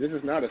Corey said, this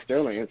is not a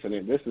Sterling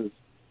incident. This is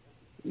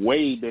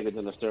way bigger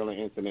than a Sterling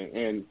incident.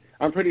 And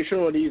I'm pretty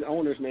sure these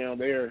owners now,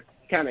 they're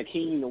kind of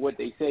keen to what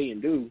they say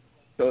and do.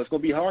 So it's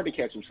going to be hard to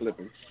catch them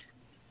slipping.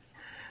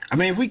 I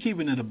mean, if we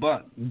keeping it a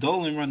buck,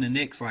 Dolan run the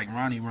Knicks like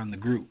Ronnie run the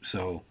group.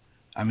 So,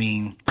 I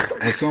mean,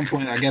 at some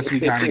point, I guess we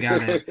kind of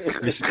got to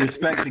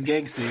respect the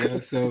gangster. Yeah?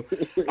 So,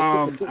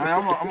 I'm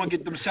going to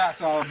get them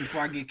shots off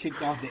before I get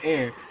kicked off the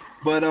air.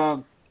 But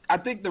I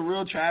think the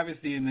real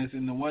travesty in this,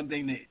 and the one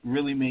thing that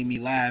really made me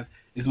laugh,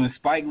 is when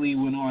Spike Lee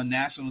went on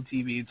national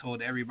TV and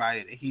told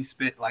everybody that he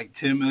spent like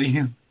 $10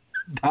 million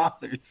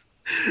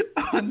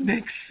on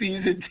Knicks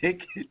season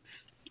tickets.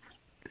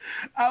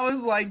 I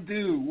was like,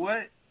 dude,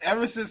 what?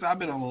 Ever since I've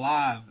been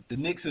alive, the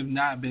Knicks have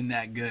not been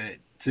that good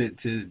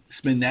to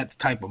spend that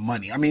type of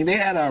money. I mean, they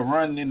had a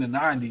run in the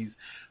 90s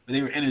where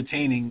they were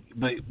entertaining,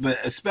 but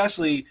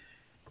especially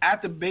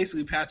after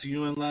basically Patrick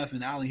Ewing left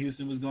and Allen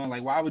Houston was gone,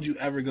 like, why would you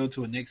ever go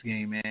to a Knicks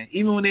game, man?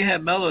 Even when they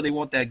had Melo, they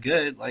weren't that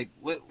good. Like,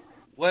 what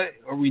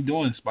are we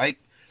doing, Spike?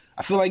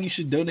 I feel like you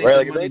should donate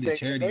Right, that like money if to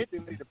charity. they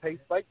need to pay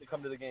Spike to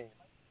come to the game.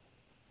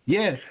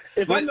 Yeah,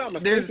 If but I'm not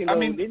mistaken, I though,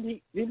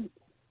 mean, didn't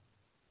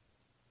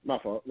my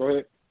fault. Go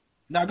ahead.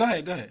 no, go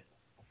ahead.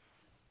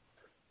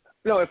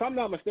 No, if I'm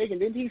not mistaken,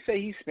 didn't he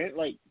say he spent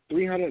like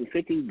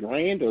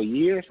 $350,000 a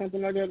year or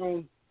something like that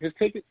on his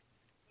tickets?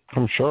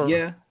 I'm sure.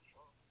 Yeah,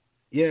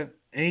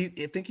 and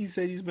I think he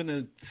said he's been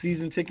a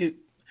season ticket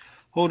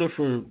holder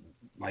for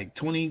like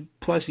 20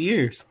 plus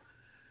years.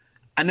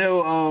 I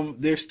know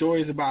there's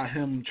stories about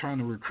him trying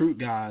to recruit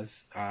guys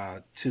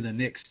to the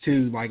Knicks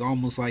too, like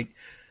almost like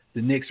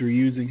the Knicks were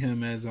using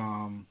him as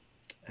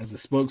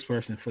a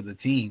spokesperson for the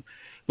team.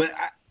 But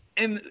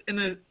in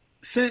a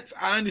sense,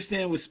 I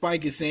understand what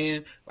Spike is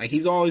saying. Like,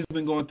 he's always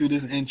been going through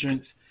this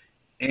entrance,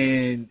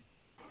 and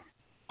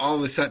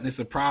all of a sudden it's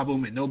a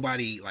problem, and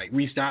nobody like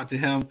reached out to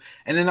him.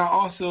 And then I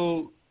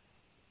also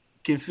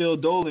can feel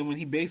Dolan when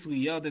he basically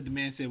yelled at the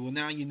man and said, "Well,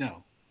 now you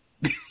know,"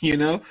 you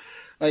know,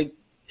 like.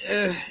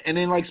 And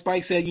then, like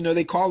Spike said, you know,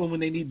 they call him when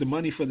they need the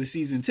money for the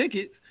season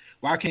tickets.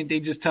 Why can't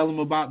they just tell him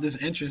about this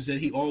entrance that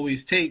he always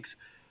takes?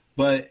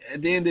 But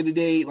at the end of the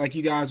day, like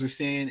you guys were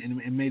saying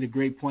and made a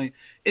great point,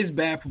 it's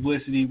bad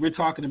publicity. We're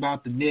talking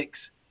about the Knicks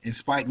and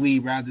Spike Lee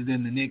rather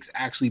than the Knicks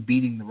actually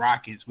beating the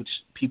Rockets, which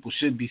people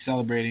should be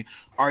celebrating.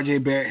 R.J.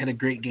 Barrett had a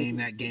great game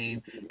that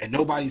game, and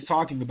nobody's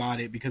talking about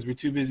it because we're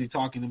too busy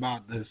talking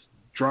about this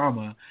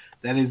drama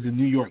that is the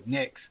New York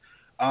Knicks.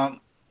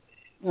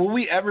 Will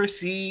we ever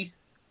see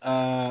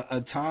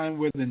a time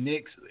where the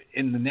Knicks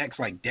in the next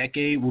like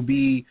decade will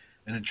be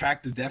an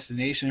attractive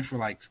destination for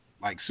like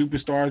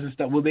superstars and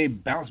stuff? Will they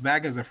bounce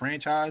back as a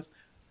franchise?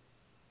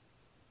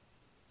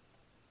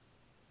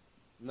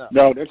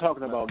 No, they're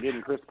talking about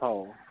getting Chris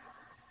Paul.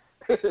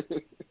 They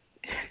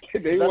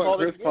want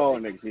Chris Paul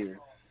next year.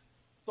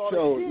 So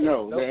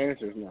no, the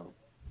answer is no.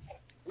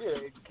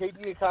 Yeah,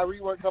 KD and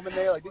Kyrie weren't coming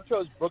there. Like, they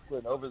chose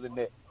Brooklyn over the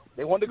Knicks.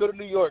 They wanted to go to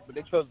New York, but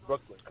they chose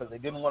Brooklyn because they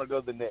didn't want to go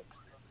to the Knicks.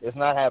 It's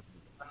not happening.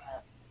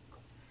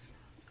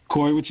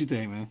 Corey, what you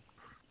think, man?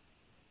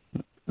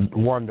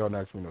 One, don't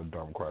ask me no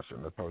dumb question.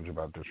 I told you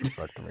about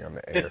disrespecting me on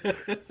the air.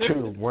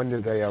 Two, when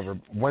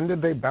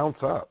did they bounce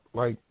up?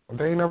 Like,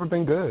 they ain't never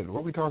been good.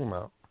 What are we talking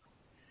about?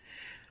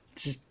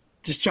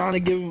 Just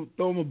trying to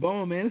throw them a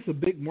bone, man. It's a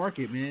big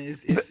market, man.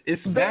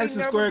 It's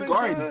Madison Square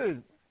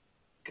Garden.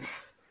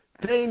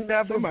 They ain't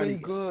never been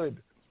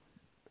good.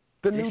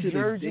 The New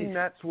Jersey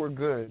Nets were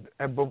good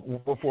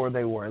before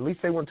they were. At least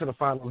they went to the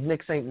finals.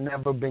 Knicks ain't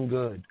never been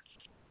good.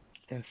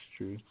 That's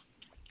true.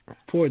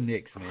 Poor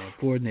Knicks, man.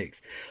 Poor Knicks.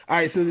 All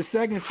right, so the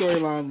second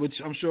storyline, which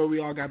I'm sure we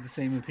all got the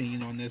same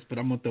opinion on this, but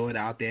I'm going to throw it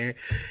out there.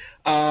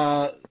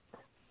 The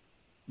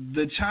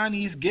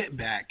Chinese Get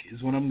Back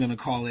is what I'm going to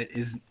call it,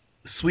 is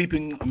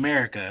sweeping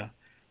America.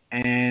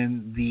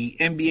 And the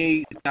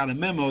NBA got a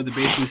memo that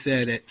basically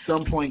said at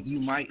some point you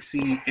might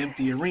see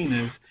empty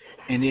arenas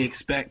and they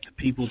expect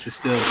people to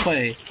still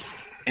play.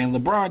 And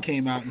LeBron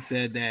came out and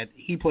said that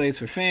he plays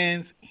for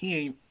fans. He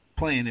ain't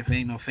playing if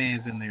ain't no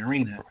fans in the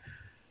arena.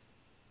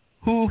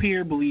 Who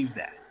here believes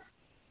that?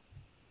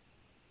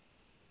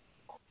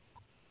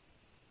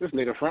 This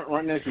nigga front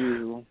running as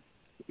usual.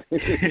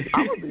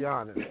 I would be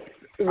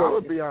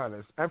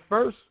honest. At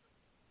first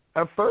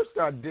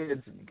I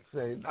did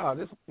say, "Oh,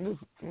 this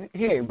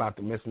he ain't about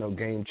to miss no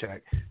game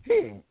check.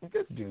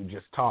 This dude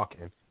just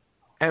talking."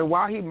 And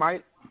while he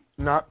might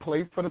not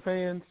play for the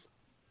fans,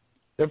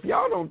 if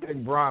y'all don't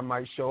think Brian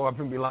might show up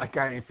and be like,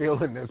 "I ain't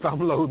feeling this, I'm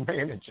load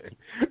managing,"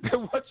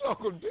 then what y'all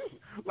gonna do?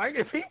 Like,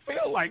 if he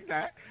feel like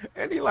that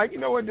and he like, you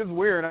know what, this is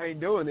weird, I ain't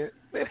doing it,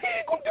 then he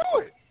ain't gonna do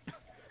it.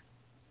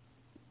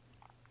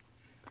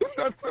 It's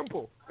that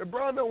simple. If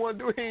Brian don't want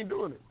to do it, he ain't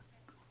doing it.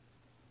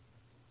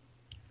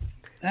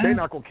 They're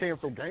not gonna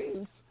cancel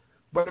games,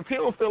 but if he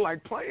don't feel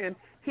like playing,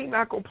 he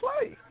not gonna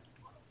play.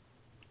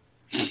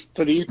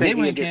 So do you think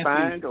he'll get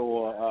fined,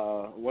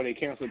 or will they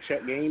cancel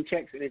game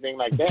checks, anything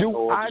like that?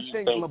 Do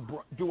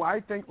I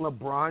think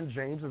LeBron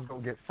James is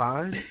going to get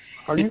fined?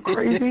 Are you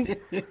crazy?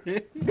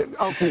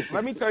 Okay,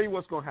 let me tell you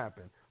what's going to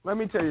happen. Let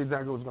me tell you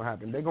exactly what's going to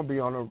happen. They're going to be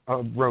on a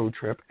road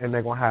trip, and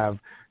they're going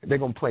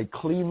to play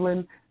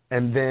Cleveland,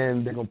 and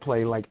then they're going to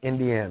play like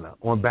Indiana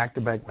on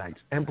back-to-back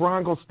nights. And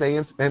Bron going to stay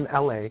in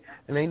L.A.,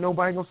 and ain't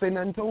nobody going to say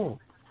nothing to him.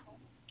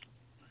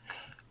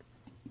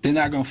 They're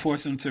not going to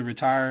force him to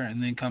retire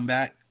and then come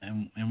back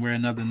and wear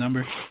another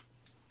number?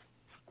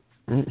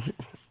 I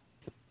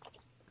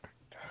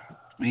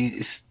mean,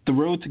 it's the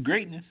road to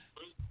greatness.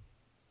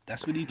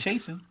 That's what he's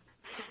chasing.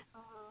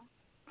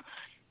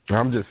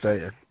 I'm just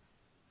saying.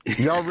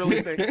 Y'all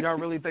really think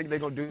they're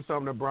going to do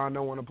something that Bron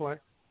don't want to play?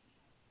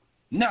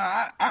 No,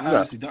 I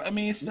honestly don't. I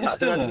mean, it's still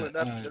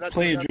a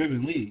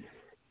player-driven league.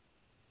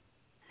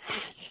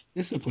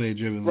 It's a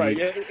player-driven league. Right.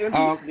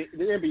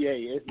 The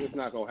NBA, it's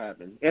not going to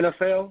happen.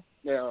 NFL,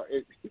 now,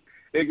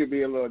 it could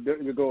be it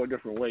could go a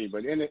different way.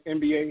 But in the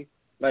NBA,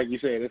 like you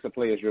said, it's a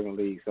players-driven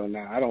league. So,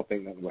 I don't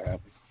think nothing will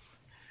happen.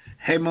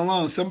 Hey,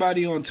 Malone,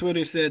 somebody on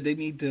Twitter said they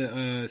need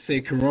to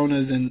say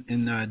Coronas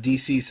in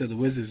D.C. so the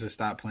Wizards will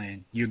stop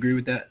playing. You agree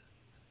with that?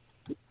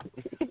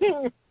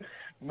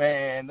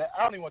 Man,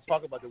 I don't even want to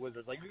talk about the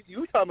Wizards. Like,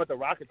 you talking about the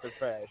Rockets are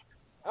trash.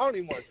 I don't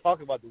even want to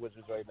talk about the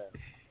Wizards right now.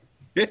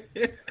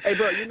 Hey,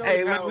 bro, you know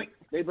how look,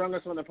 they brought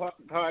us on the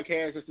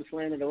podcast just to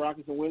slander the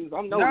Rockets and Wizards?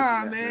 I'm nah,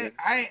 that, man.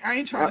 I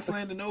ain't trying to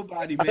slander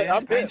nobody, man.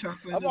 I'm already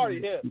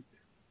nobody. hip.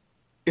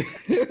 I'm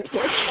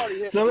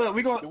already hip. So look,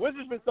 the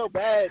Wizards been so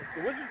bad.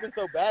 The Wizards been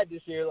so bad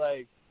this year.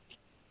 Like,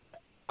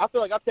 I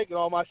feel like I've taken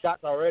all my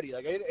shots already.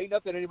 Like, ain't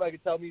nothing anybody can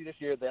tell me this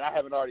year that I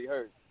haven't already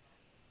heard.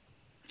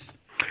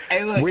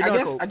 Hey, look, I guess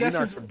we're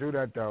not gonna do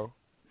that though.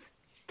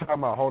 Talking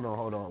about, hold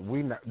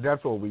on.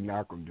 That's what we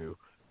not gonna do.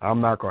 I'm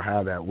not gonna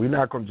have that. We're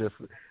not gonna just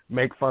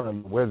make fun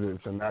of the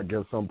Wizards and not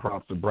give some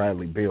props to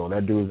Bradley Beal.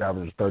 That dude's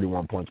averaging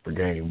 31 points per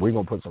game. We're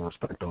gonna put some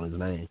respect on his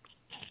name.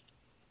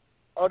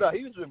 Oh no,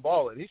 he's been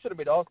balling. He should have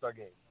made the All-Star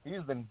game.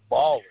 He's been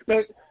balling.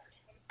 But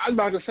I was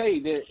about to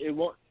say that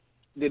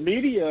the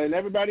media and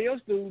everybody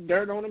else do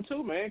dirt on him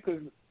too, man.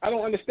 Because I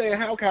don't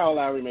understand how Kyle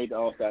Lowry made the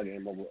All-Star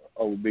game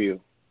over Beal.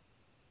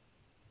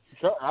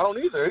 I don't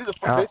either.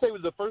 They say he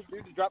was the first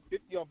dude to drop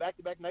 50 on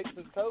back-to-back nights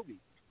since Kobe.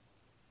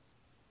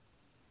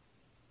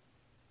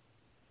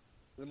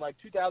 In like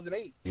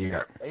 2008.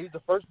 Yeah. He's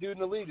the first dude in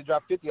the league to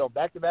drop 50 on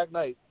back-to-back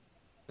nights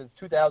since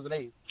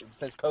 2008,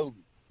 since Kobe.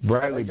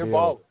 Bradley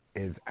Beal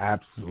is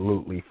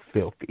absolutely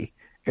filthy.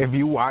 If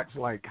you watch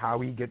like how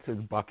he gets his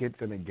buckets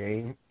in a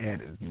game,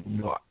 it is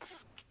nuts.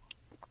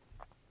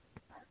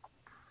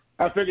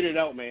 I figured it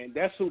out, man.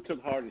 That's who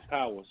took Harden's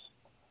powers.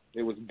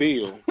 It was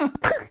Beal.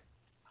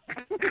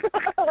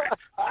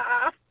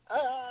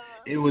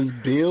 It was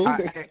Bill.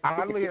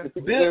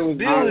 Bill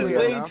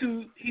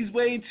is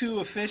way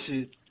too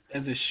efficient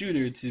as a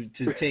shooter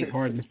to take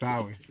Harden's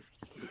powers.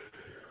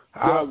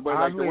 But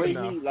like the way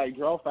he like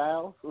draw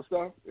fouls and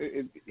stuff,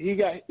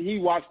 he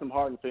watched some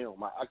Harden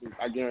film.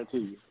 I guarantee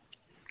you.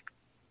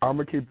 I'm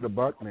gonna keep the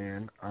buck,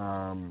 man.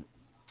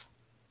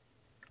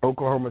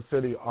 Oklahoma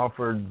City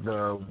offered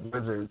the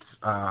Wizards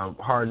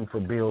Harden for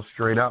Beal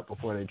straight up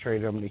before they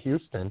traded him to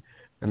Houston,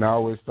 and I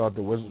always thought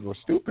the Wizards were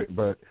stupid,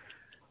 but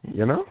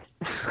you know,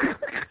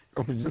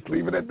 I'm just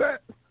leave it at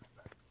that.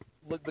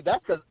 Look, but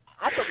that's because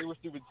I thought they were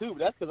stupid too. But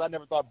that's because I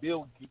never thought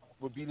Beal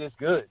would be this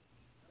good.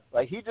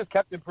 Like, he just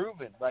kept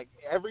improving. Like,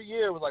 every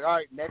year it was like, all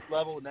right, next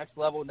level.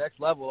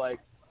 Like,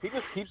 he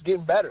just keeps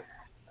getting better.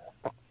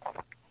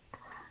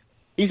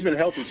 He's been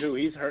healthy too.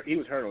 He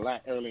was hurt a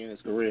lot early in his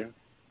career.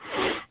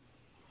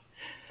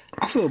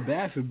 I feel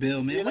bad for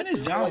Bill, man. When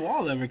is John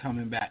Wall ever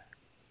coming back?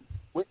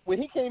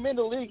 When he came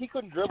into the league, he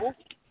couldn't dribble.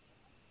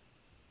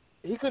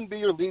 He couldn't be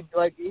your lead.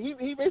 Like,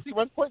 he basically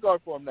runs point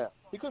guard for him now.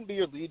 He couldn't be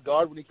your lead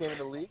guard when he came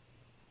into the league.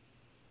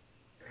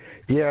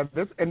 Yeah,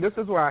 this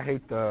is why I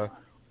hate the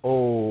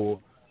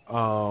old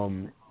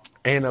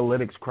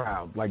analytics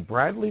crowd. Like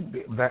Bradley,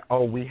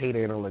 we hate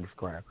analytics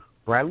crowd.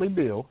 Bradley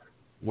Beal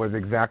was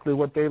exactly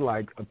what they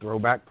like, a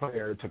throwback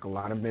player, took a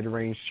lot of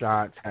mid-range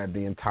shots, had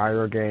the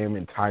entire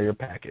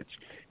package.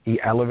 He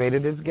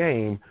elevated his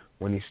game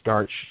when he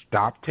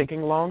stopped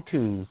taking long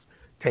twos,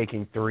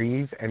 taking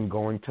threes, and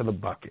going to the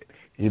bucket,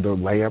 either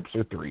layups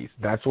or threes.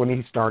 That's when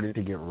he started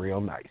to get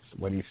real nice,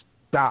 when he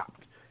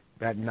stopped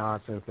that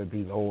nonsense that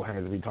these old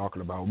heads be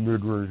talking about,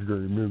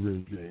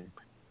 mid-range game.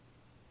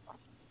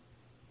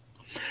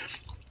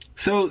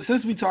 So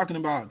since we're talking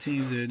about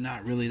teams that are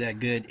not really that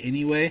good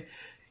anyway,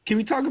 can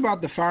we talk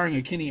about the firing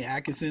of Kenny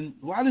Atkinson?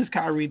 Why does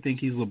Kyrie think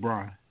he's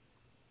LeBron?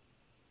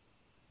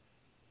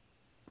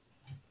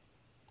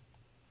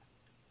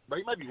 But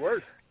he might be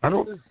worse.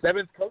 He's his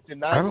seventh coach in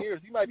 9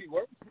 years. He might be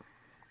worse.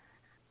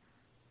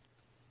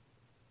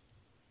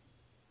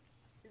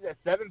 He's had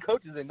 7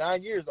 coaches in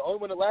 9 years. The only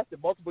one that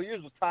lasted multiple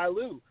years was Ty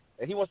Lue,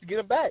 and he wants to get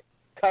him back.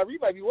 Kyrie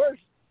might be worse.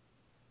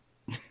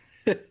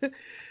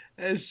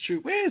 That's true.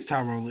 Where is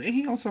Tyronn Lue? Ain't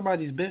he on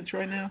somebody's bench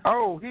right now?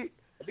 Oh,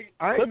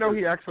 I didn't know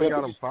he actually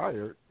got him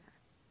fired.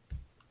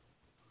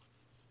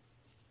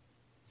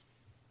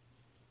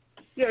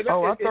 Yeah.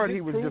 I thought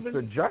he was just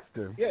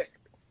adjusting. Yeah.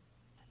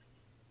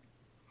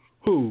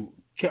 Who?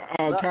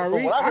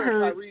 Kyrie? I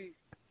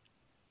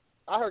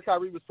heard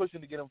Kyrie was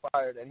pushing to get him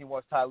fired, and he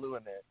wants Ty Lue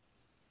in there.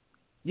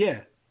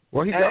 Yeah.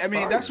 Well, I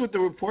mean, that's what the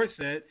report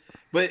said.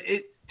 But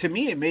to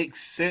me, it makes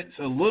sense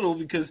a little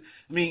because,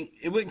 I mean,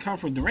 it wouldn't come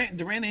from Durant.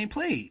 Durant ain't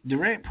played.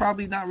 Durant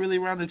probably not really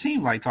around the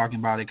team like talking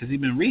about it because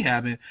he's been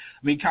rehabbing. I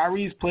mean,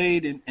 Kyrie's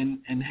played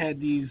and had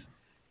these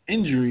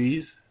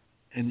injuries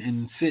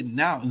and sitting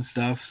out and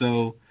stuff.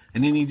 So,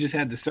 and then he just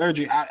had the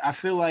surgery. I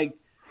feel like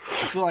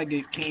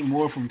it came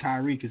more from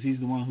Kyrie because he's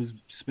the one who's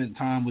spent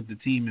time with the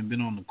team and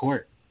been on the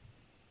court.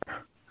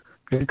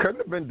 It couldn't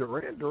have been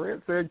Durant.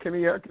 Durant said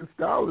Kenny Atkinson's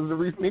style is the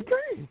reason he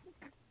came.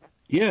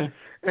 Yeah.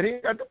 And he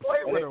got to play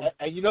with him.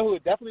 And you know who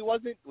it definitely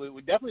wasn't?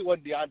 It definitely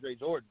wasn't DeAndre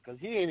Jordan because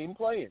he ain't even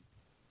playing.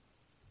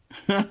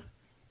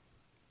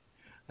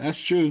 That's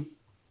true.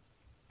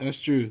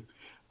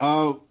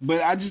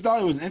 But I just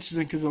thought it was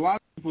interesting because a lot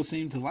of people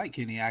seem to like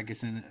Kenny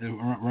Atkinson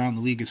around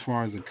the league as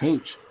far as a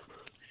coach.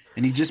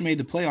 And he just made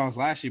the playoffs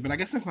last year, but I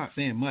guess that's not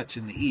saying much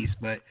in the East.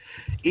 But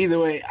either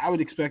way, I would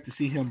expect to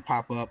see him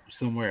pop up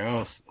somewhere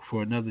else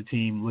for another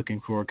team looking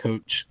for a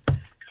coach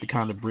to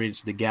kind of bridge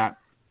the gap.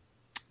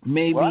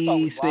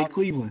 Maybe say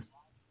Cleveland.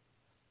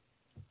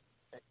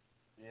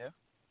 Yeah.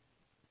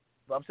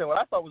 But I'm saying what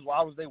I thought was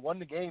wild was they won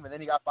the game and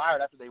then he got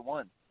fired after they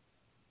won.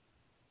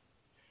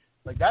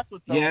 Like, that's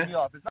what throws me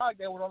off. It's not like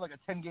they went on like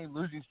a 10-game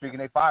losing streak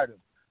and they fired him.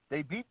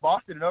 They beat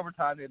Boston in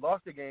overtime. They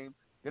lost the game.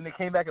 Then they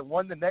came back and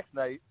won the next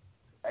night,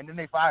 and then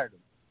they fired him.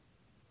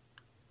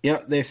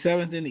 Yep, they're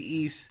 7th in the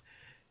East.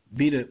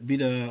 Beat a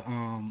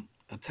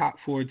top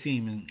 4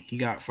 team, and he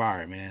got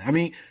fired, man. I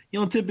mean, you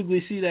don't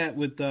typically see that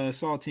with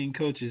saltine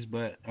coaches,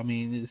 but, I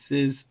mean, this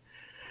is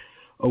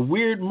a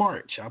weird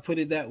March. I'll put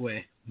it that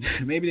way.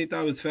 Maybe they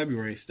thought it was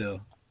February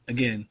still.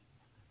 Again,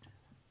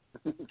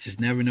 just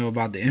never know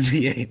about the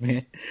NBA,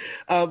 man.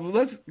 But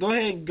let's go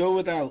ahead and go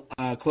with our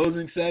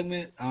closing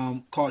segment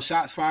called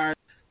Shots Fired.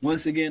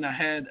 Once again, I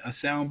had a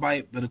sound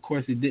bite, but, of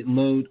course, it didn't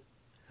load.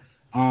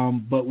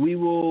 But we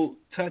will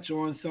touch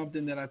on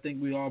something that I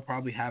think we all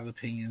probably have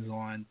opinions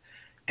on.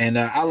 And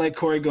I'll let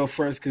Corey go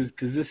first because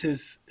this is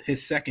his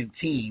second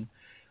team.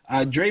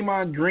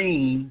 Draymond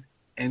Green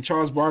and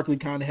Charles Barkley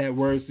kind of had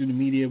words through the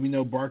media. We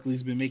know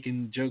Barkley's been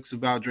making jokes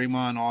about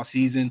Draymond all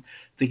season.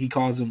 I think he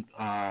calls him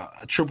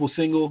a triple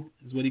single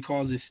is what he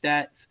calls his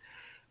stats.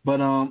 But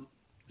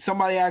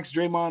somebody asked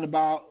Draymond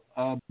about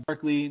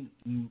Barkley.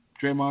 And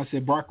Draymond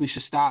said Barkley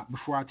should stop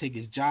before I take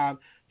his job.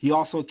 He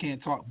also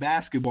can't talk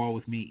basketball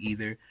with me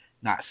either.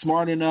 Not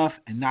smart enough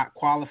and not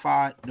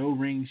qualified. No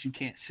rings. You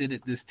can't sit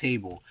at this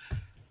table.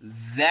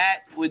 That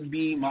would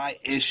be my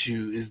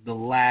issue is the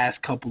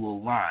last couple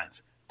of lines.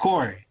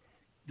 Corey,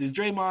 does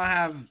Draymond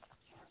have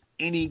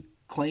any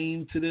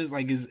claim to this?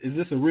 Like, is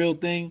this a real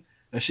thing,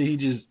 or should he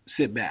just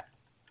sit back?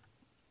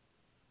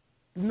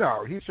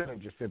 No, he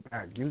shouldn't just sit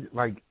back.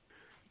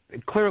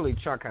 Clearly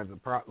Chuck has a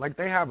problem. Like,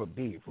 they have a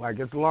beef. Like,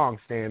 it's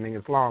long-standing.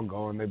 It's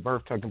long-going. They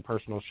both taking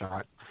personal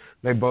shots.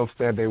 They both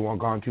said they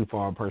weren't gone too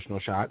far on personal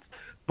shots.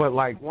 But,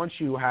 like, once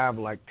you have,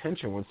 like,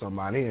 tension with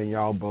somebody and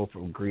y'all both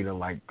agree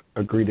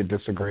to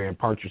disagree and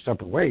part your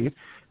separate ways,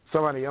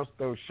 somebody else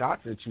throws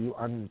shots at you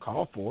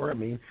uncalled for. I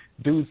mean,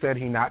 dude said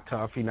he not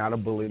tough. He not a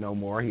bully no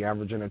more. He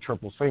averaging a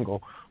triple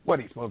single. What,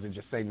 he supposed to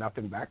just say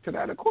nothing back to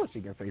that? Of course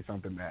he can say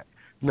something back.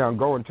 Now,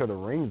 going to the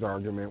rings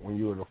argument when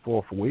you were the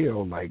fourth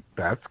wheel, like,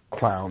 that's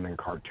clown and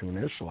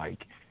cartoonish. Like,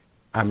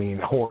 I mean,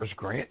 Horace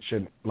Grant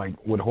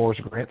would Horace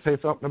Grant say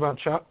something about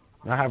Chuck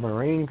not having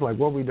rings? Like,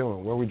 what we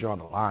doing? Where we drawing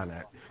the line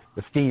at?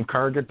 Does Steve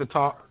Kerr get to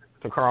talk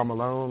to Karl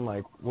Malone?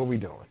 Like, what we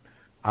doing?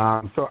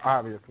 So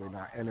obviously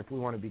not. And if we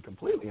want to be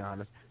completely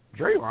honest,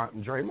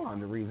 Draymond,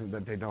 the reason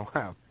that they don't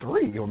have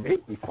 3 or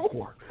maybe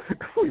 4, if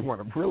we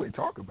want to really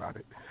talk about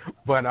it.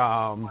 But,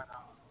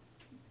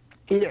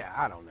 yeah,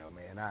 I don't know,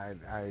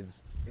 man.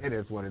 It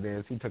is what it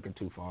is. He took it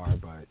too far,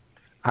 but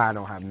I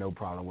don't have no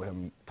problem with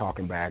him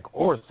talking back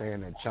or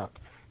saying that Chuck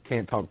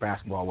can't talk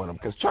basketball with him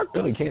because Chuck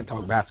really can't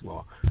talk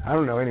basketball. I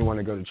don't know anyone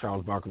to go to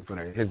Charles Barkley for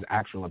his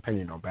actual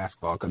opinion on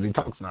basketball because he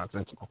talks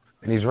nonsensical,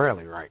 and he's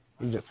rarely right.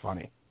 He's just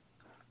funny.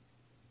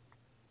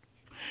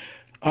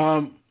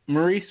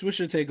 Maurice, what's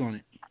your take on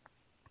it?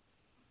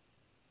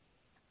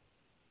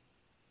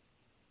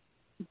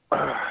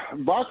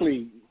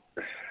 Barkley's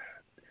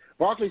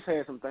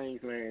had some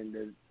things, man,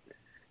 that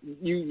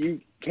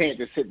you can't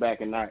just sit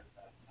back and not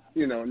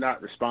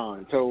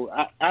respond. So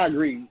I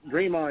agree.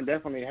 Draymond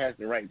definitely has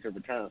the right to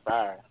return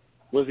fire.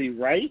 Was he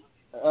right?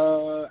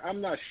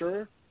 I'm not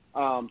sure.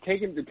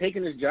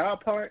 Taking his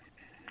job part.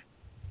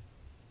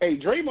 Hey,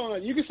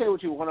 Draymond, you can say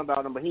what you want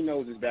about him, but he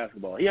knows his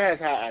basketball. He has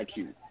high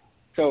IQ.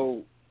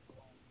 So,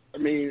 I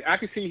mean, I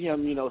could see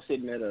him,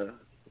 sitting at a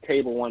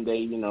table one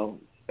day,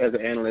 as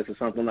an analyst or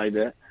something like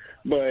that.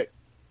 But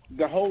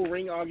the whole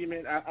ring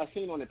argument, I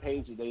seen on the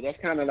page today, that's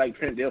kind of like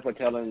Trent Dilfer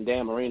telling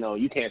Dan Marino,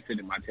 you can't sit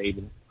at my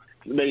table.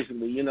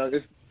 Basically,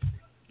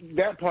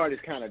 that part is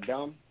kind of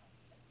dumb.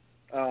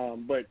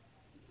 But,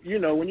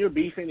 when you're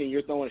beefing and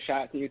you're throwing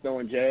shots and you're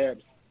throwing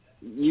jabs,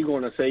 you're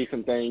going to say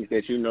some things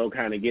that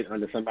kind of get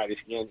under somebody's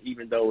skin,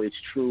 even though it's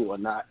true or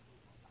not.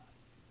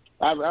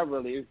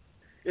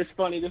 It's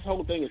funny. This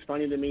whole thing is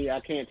funny to me. I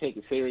can't take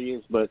it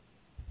serious, but,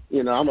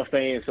 I'm a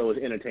fan, so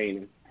it's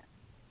entertaining.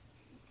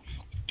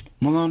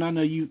 Malone, I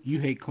know you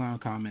hate clown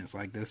comments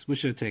like this.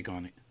 What's your take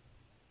on it?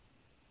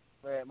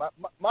 Man,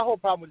 my whole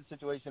problem with the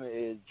situation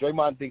is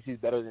Draymond thinks he's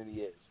better than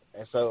he is.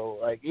 And so,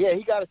 yeah,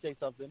 he got to say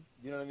something.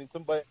 You know what I mean?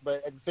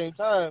 But at the same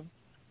time,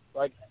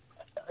 like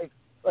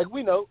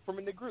we know from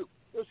in the group,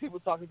 there's people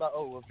talking about,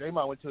 if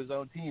Draymond went to his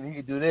own team, he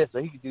could do this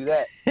or he could do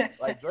that.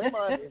 Like,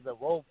 Draymond is a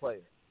role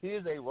player. He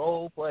is a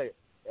role player.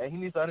 And he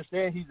needs to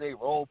understand he's a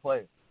role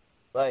player.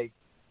 Like,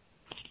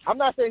 I'm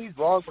not saying he's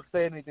wrong for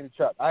saying anything to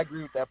Chuck. I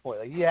agree with that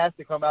point. Like, he has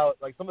to come out.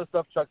 Like, some of the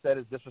stuff Chuck said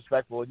is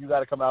disrespectful, and you got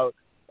to come out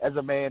as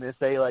a man and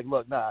say, like,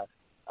 look, nah,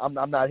 I'm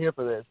not here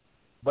for this.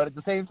 But at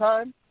the same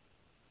time,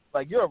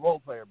 like, you're a role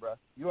player, bro.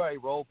 You are a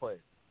role player.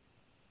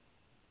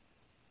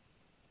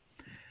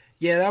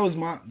 Yeah, that was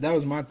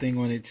my thing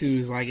on it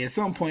too. Is like at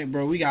some point,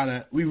 bro, we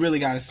really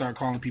gotta start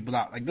calling people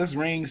out. Like this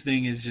rings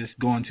thing is just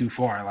going too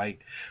far. Like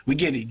we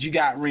get it, you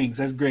got rings,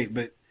 that's great,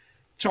 but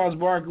Charles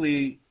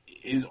Barkley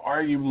is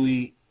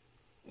arguably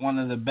one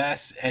of the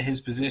best at his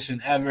position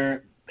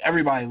ever,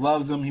 everybody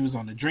loves him. He was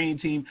on the dream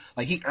team.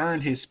 Like, he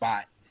earned his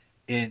spot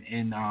in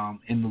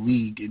the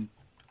league, and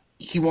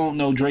he won't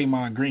know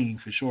Draymond Green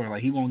for sure.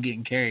 Like, he won't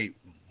get carried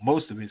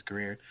most of his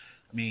career.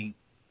 I mean,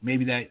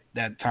 maybe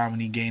that time when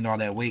he gained all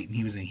that weight and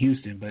he was in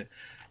Houston, but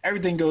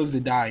everything goes to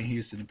die in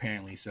Houston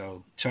apparently.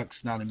 So Chuck's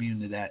not immune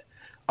to that.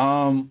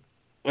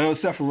 Well,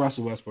 except for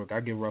Russell Westbrook, I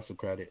give Russell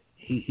credit.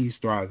 He's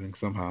thriving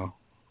somehow.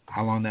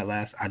 How long that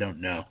lasts, I don't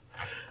know.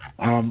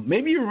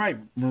 Maybe you're right,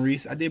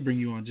 Maurice. I did bring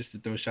you on just to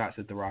throw shots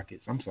at the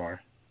Rockets. I'm sorry.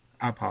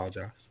 I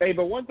apologize. Hey,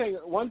 but one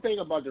thing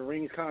about the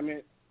rings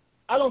comment,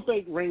 I don't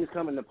think rings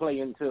come into play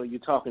until you're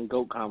talking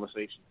GOAT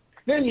conversation.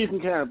 Then you can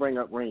kind of bring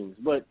up rings.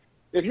 But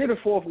if you're the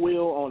fourth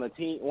wheel on a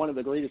team, one of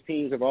the greatest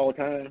teams of all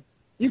time,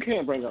 you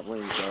can't bring up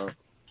rings, dog.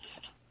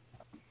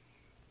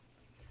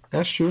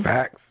 That's true.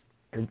 Facts.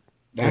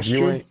 That's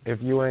true.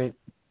 If you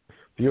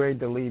ain't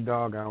the lead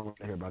dog, I don't want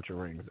to hear about your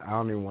rings. I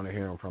don't even want to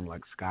hear them from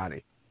like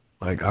Scotty.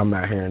 Like, I'm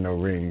not hearing no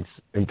rings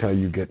until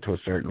you get to a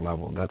certain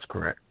level. That's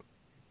correct.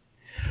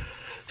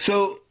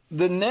 So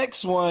the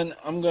next one,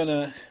 I'm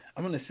gonna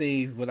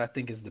save what I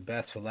think is the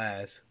best for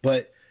last.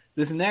 But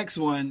this next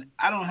one,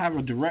 I don't have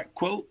a direct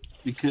quote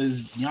because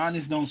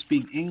Giannis don't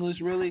speak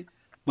English really.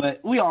 But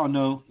we all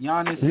know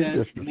Giannis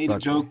made a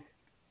joke.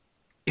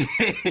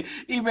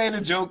 He made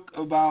a joke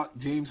about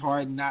James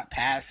Harden not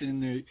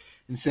passing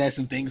and said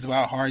some things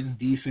about Harden's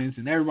defense,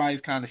 and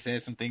everybody's kind of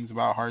said some things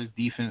about Harden's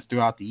defense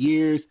throughout the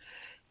years.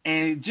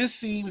 And it just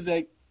seems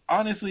like,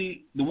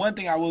 honestly, the one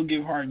thing I will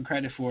give Harden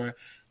credit for,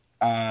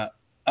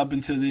 up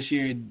until this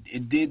year,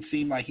 it did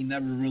seem like he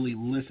never really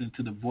listened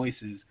to the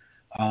voices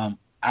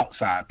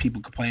outside.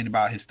 People complained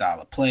about his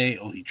style of play,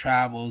 he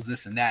travels, this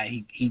and that.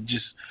 He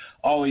just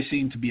always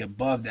seemed to be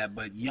above that.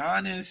 But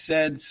Giannis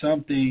said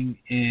something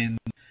in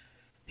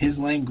his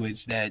language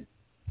that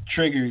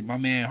triggered my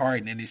man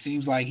Harden, and it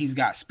seems like he's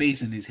got space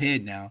in his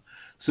head now.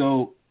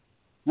 So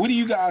what do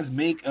you guys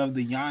make of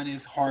the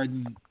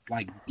Giannis-Harden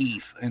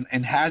beef,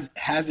 and has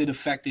it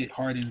affected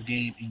Harden's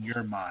game in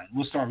your mind?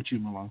 We'll start with you,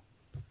 Malone.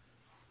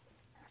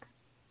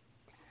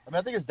 I mean,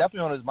 I think it's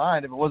definitely on his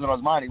mind. If it wasn't on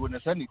his mind, he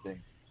wouldn't have said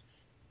anything.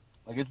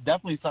 Like, it's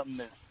definitely something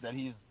that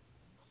he's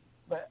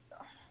 – but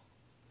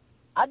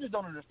I just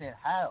don't understand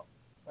how.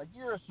 Like,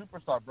 you're a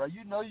superstar, bro.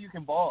 You know you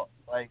can ball.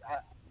 Like,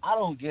 I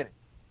don't get it.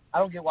 I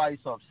don't get why he's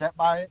so upset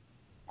by it.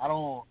 I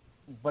don't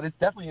 – but it's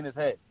definitely in his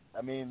head.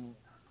 I mean,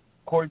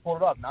 Corey pulled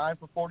it up, 9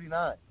 for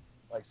 49.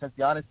 Like, since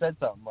Giannis said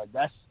something. Like,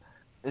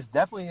 it's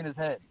definitely in his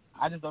head.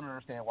 I just don't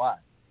understand why.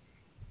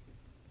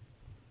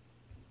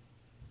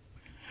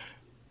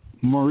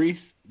 Maurice,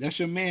 that's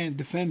your man.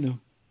 Defend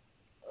him.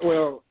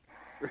 Well,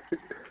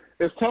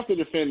 it's tough to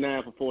defend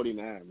 9 for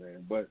 49,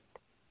 man. But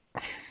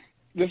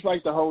just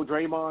like the whole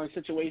Draymond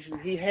situation,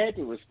 he had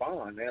to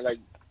respond, man. Like,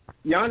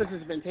 Giannis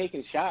has been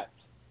taking shots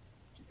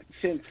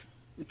since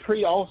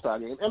pre-All-Star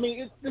game. I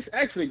mean, this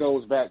actually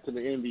goes back to the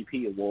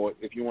MVP award,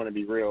 if you want to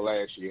be real,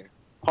 last year.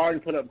 Harden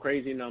put up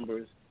crazy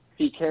numbers.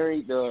 He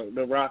carried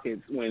the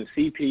Rockets when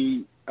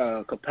CP,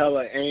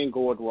 Capella, and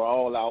Gordon were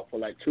all out for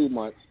 2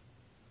 months.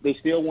 They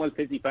still won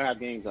 55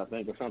 games, I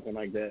think, or something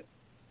like that.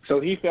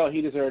 So he felt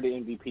he deserved the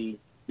MVP.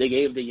 They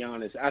gave it to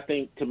Giannis. I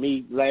think, to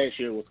me, last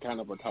year was kind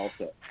of a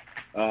toss-up,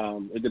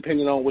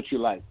 depending on what you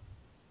like.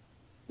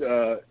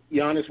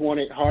 Giannis won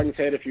it. Harden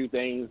said a few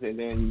things, and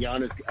then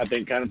Giannis, I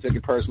think, kind of took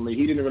it personally.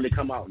 He didn't really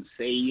come out and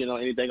say,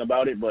 anything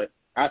about it, but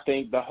I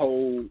think the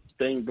whole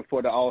thing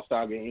before the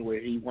All-Star game where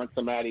he wants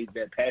somebody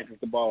that passes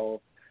the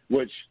ball,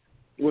 which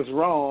was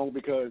wrong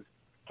because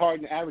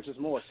Harden averages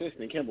more assists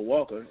than Kemba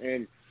Walker.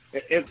 And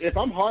if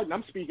I'm Harden,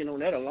 I'm speaking on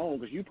that alone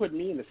because you put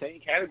me in the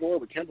same category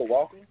with Kemba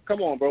Walker.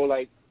 Come on, bro.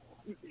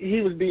 He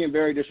was being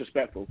very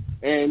disrespectful.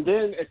 And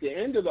then at the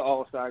end of the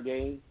All-Star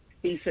game,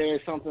 he said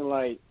something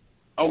like,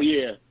 oh,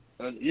 yeah,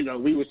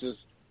 we was just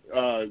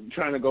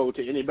trying to go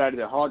to anybody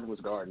that Harden was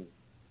guarding.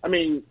 I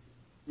mean,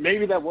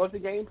 maybe that was the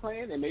game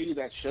plan, and maybe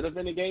that should have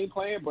been the game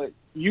plan, but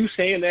you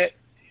saying that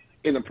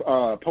in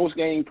a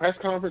post-game press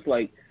conference,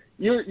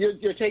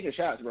 you're taking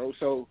shots, bro.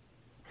 So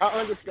I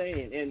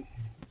understand. And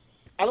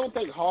I don't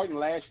think Harden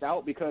lashed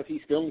out because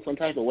he's feeling some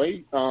type of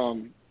way.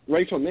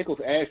 Rachel Nichols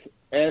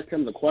asked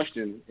him the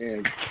question,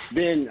 and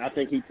then I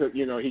think he took,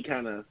 he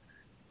kind of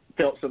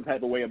felt some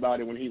type of way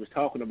about it when he was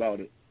talking about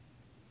it.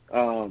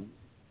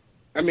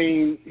 I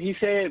mean, he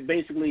said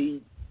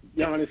basically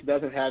Giannis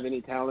doesn't have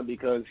any talent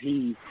because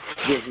he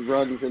just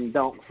runs and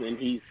dunks and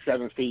he's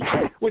 7 feet,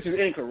 which is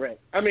incorrect.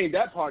 I mean,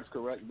 that part's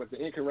correct, but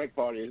the incorrect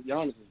part is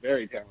Giannis is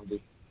very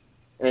talented.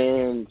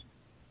 And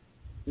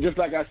just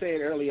like I said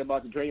earlier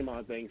about the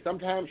Draymond thing,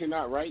 sometimes you're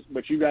not right,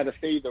 but you got to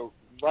say the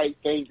right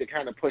thing to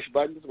kind of push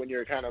buttons when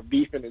you're kind of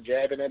beefing and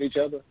jabbing at each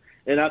other.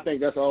 And I think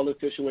that's all this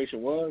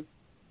situation was.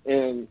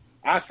 And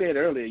I said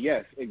earlier,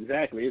 yes,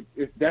 exactly.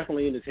 It's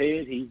definitely in his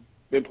head. He's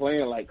been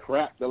playing like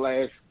crap the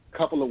last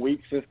couple of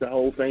weeks since the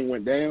whole thing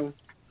went down.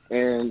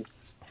 And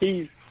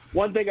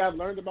one thing I've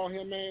learned about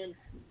him, man,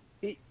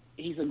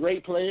 he's a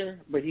great player,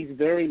 but he's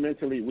very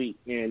mentally weak.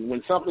 And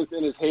when something's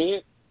in his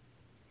head,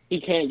 he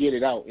can't get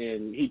it out,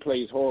 and he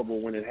plays horrible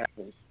when it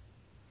happens.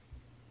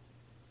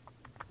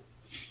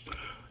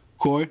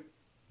 Corey?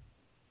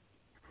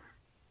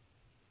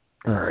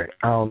 All right.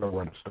 I don't know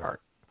where to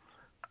start.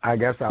 I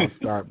guess I'll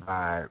start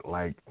by,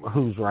 like,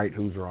 who's right,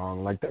 who's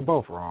wrong. Like, they're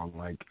both wrong.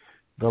 Like,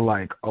 they're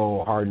like,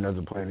 oh, Harden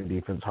doesn't play any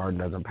defense, Harden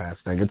doesn't pass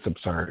thing. It's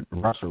absurd.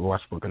 Russell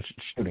Westbrook is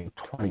shooting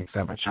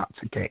 27 shots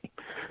a game.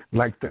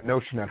 Like, the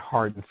notion that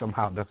Harden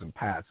somehow doesn't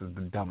pass is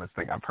the dumbest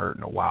thing I've heard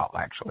in a while,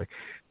 actually.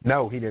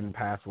 No, he didn't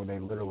pass when they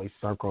literally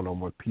circled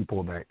him with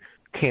people that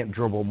can't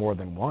dribble more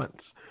than once.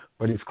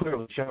 But he's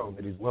clearly shown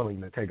that he's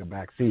willing to take a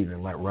back seat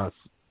and let Russ,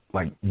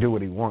 like, do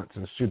what he wants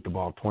and shoot the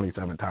ball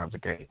 27 times a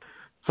game.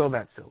 So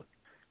that's silly.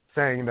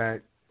 Saying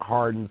that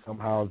Harden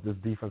somehow is this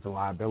defensive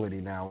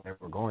liability now and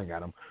we're going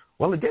at him.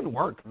 Well, it didn't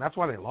work, and that's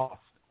why they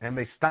lost. And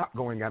they stopped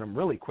going at him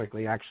really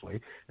quickly, actually,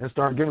 and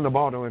started giving the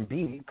ball to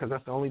Embiid because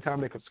that's the only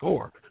time they could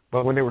score.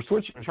 But when they were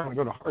switching and trying to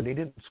go to Harden, they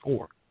didn't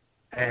score.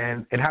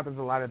 And it happens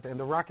a lot at the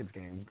end of Rockets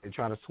games. They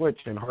try to switch,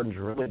 and Harden's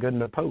really good in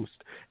the post.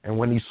 And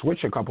when he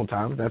switch a couple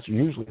times, that's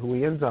usually who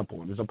he ends up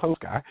on is a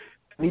post guy,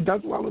 and he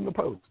does well in the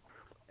post.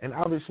 And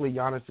obviously,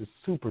 Giannis is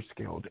super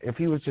skilled. If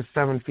he was just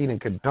 7 feet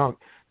and could dunk,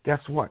 guess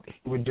what?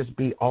 He would just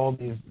be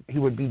he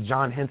would be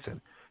John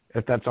Henson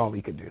if that's all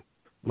he could do.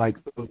 Like,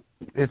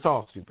 it's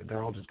all stupid.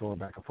 They're all just going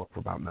back and forth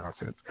about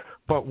nonsense.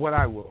 But what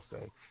I will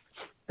say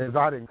is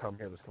I didn't come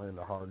here to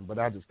slander Harden, but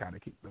I just got to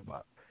keep them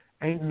up.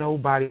 Ain't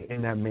nobody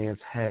in that man's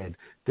head.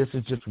 This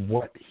is just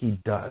what he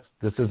does.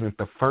 This isn't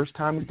the first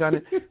time he's done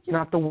it. It's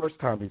not the worst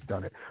time he's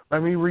done it.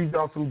 Let me read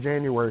out some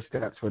January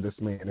stats for this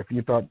man if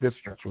you thought this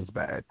stretch was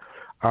bad.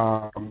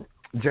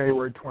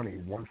 January 20,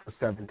 1 for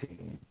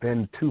 17,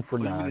 then 2 for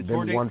 9,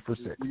 then 1 for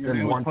 6. When your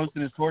man was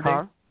posting his tour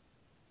date?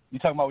 You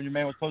talking about when your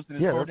man was posting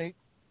his tour date?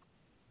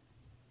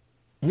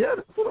 Yeah,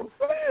 that's what I'm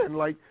saying.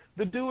 Like,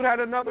 the dude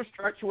had another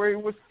stretch where he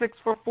was 6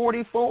 for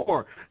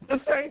 44. This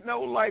ain't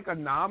no, like,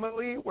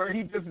 anomaly where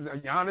he just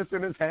Giannis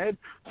in his head,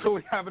 so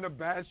he's having a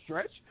bad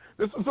stretch.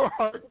 This is what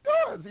Harden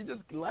does. He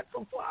just lets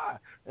them fly.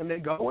 And they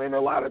go in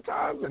a lot of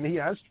times, and he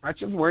has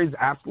stretches where he's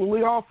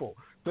absolutely awful.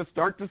 To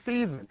start the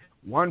season,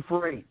 1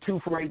 for 8,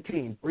 2 for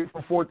 18, 3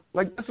 for 4.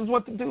 Like, this is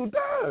what the dude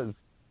does.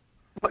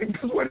 Like,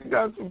 this is what he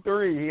does from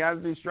 3. He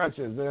has these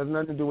stretches. It has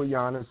nothing to do with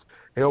Giannis.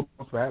 He'll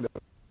post bad.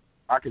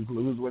 Rockets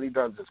lose when he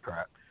does this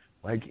crap.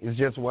 Like, it's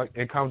just what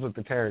it comes with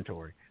the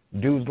territory.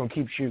 Dude's gonna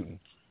keep shooting.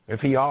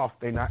 If he off,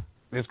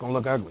 it's gonna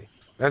look ugly.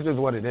 That's just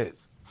what it is.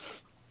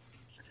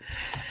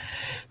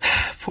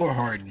 Poor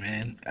Harden,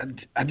 man.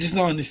 I just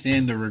don't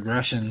understand the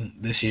regression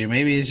this year.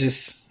 Maybe it's just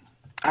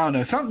I don't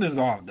know. Something's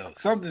off though.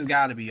 Something's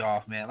got to be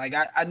off, man. Like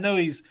I know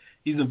he's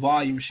a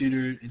volume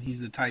shooter and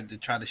he's the type to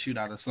try to shoot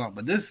out of slump,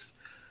 but this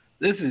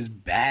is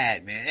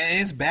bad, man.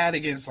 And it's bad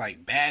against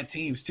like bad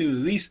teams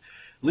too.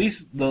 At least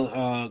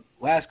the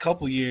last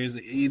couple years,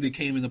 it either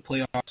came in the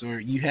playoffs or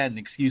you had an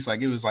excuse.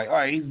 Like, it was like, all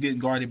right, he's getting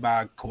guarded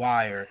by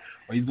Kawhi or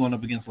he's going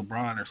up against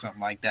LeBron or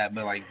something like that.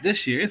 But, like, this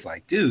year, it's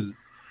like, dude,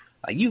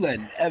 like, you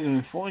letting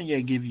Evan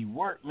Fournier give you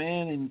work,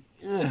 man.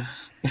 And,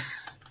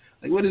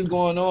 like, what is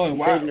going on?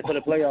 He's saving it for the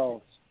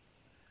playoffs.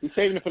 He's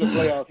saving it for the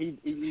playoffs. He's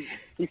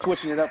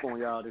switching it up on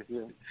y'all this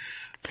year.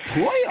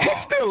 He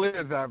still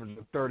is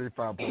averaging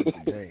 35 points a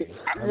game.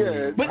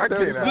 The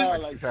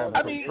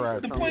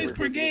points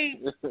per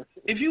game.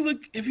 If you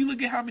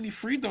look at how many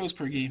free throws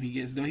per game he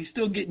gets, though, he's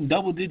still getting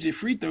double-digit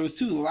free throws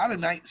too. A lot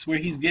of nights where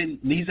he's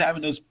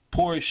having those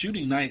poor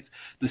shooting nights,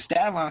 the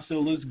stat line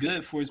still looks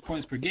good for his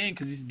points per game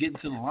because he's getting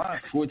to the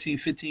line 14,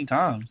 15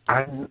 times.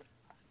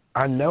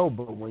 I know,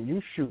 but when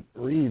you shoot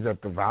threes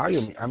at the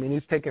volume, I mean,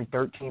 he's taking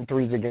 13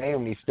 threes a game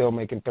and he's still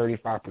making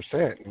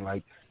 35%. And,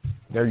 like,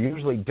 they're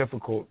usually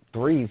difficult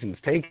threes he's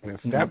taking and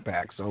step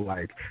back. So,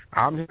 like,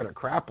 I'm going to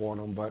crap on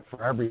him, but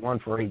for every 1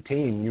 for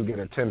 18, you get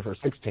a 10 for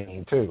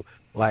 16, too.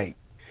 Like,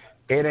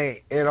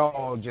 it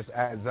all just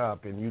adds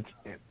up, and you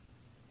can't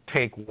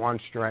take one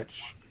stretch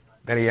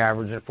that he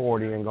averaged at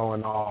 40 and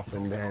going off,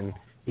 and then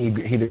he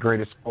the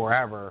greatest scorer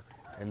ever.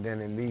 And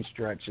then in these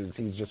stretches,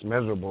 he's just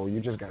miserable.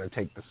 You just got to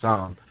take the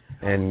sum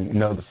and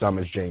know the sum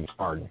is James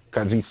Harden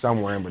because he's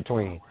somewhere in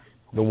between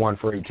the 1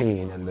 for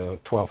 18 and the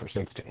 12 for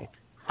 16.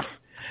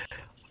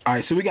 All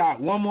right, so we got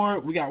one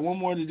more. We got one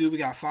more to do. We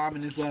got 5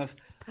 minutes left.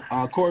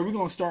 Corey, we're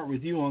gonna start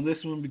with you on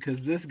this one because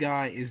this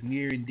guy is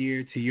near and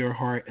dear to your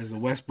heart as a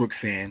Westbrook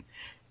fan.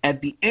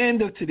 At the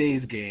end of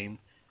today's game,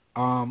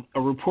 a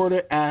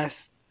reporter asked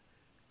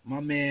my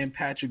man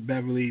Patrick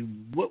Beverley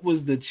what was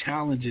the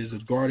challenges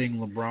of guarding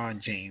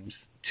LeBron James.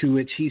 To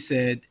which he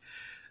said,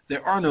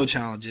 there are no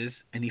challenges,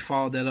 and he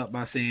followed that up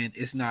by saying,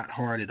 it's not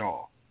hard at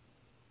all.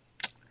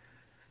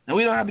 Now,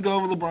 we don't have to go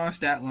over LeBron's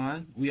stat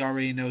line. We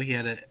already know he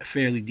had a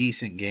fairly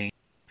decent game.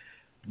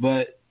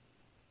 But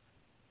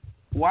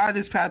why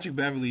does Patrick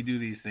Beverley do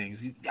these things?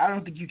 I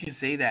don't think you can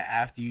say that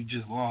after you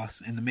just lost,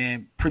 and the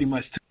man pretty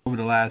much took over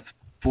the last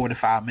 4 to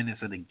 5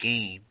 minutes of the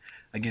game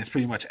against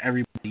pretty much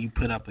everybody you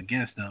put up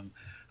against him.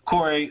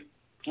 Corey,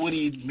 what do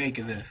you make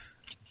of this?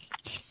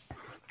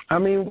 I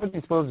mean, what's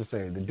he supposed to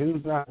say? The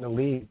dude's not in the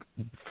league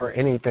for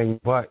anything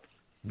but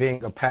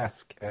being a pest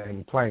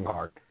and playing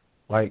hard.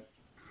 Like,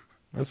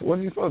 that's what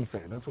he's supposed to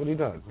say. That's what he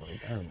does.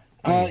 Like,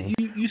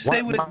 you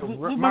say what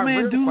my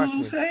man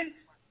Doolittle say?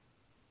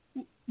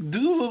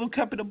 Doolittle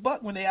kept it a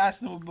buck when they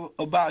asked him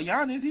about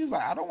Giannis. He was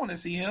like, I don't want to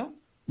see him.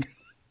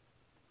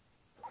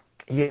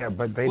 Yeah,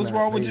 but what's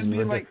wrong with just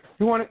being like?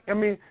 You want to? I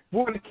mean, you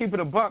want to keep it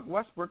a buck.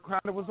 Westbrook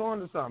kind of was on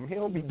to something. He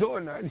don't be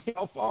doing nothing. He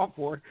don't fall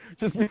for it.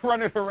 Just be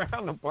running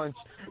around a bunch,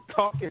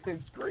 talking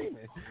and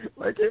screaming.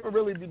 Like he don't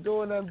really be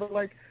doing nothing. But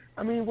like,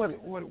 I mean, what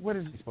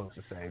is he supposed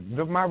to say?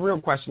 My real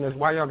question is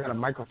why y'all got a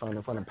microphone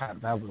in front of Pat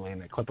Beverly in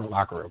the Clipper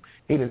locker room?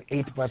 He the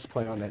 8th best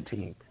player on that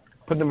team.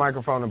 Put the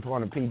microphone in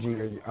front of PG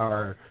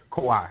or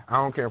Kawhi. I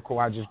don't care if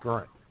Kawhi just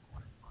grunt.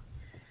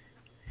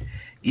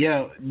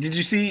 Yeah, did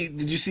you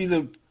see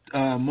the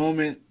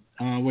moment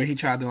where he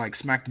tried to like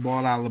smack the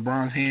ball out of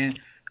LeBron's hand?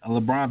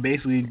 LeBron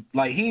basically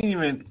like he didn't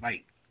even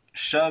like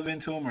shove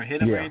into him or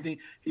hit him or anything.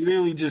 He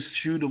literally just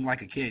shoot him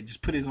like a kid.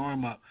 Just put his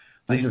arm up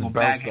like he he's just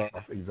gonna bag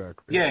off.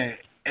 Exactly. Yeah,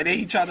 and then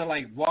he tried to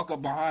like walk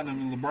up behind him,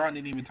 and LeBron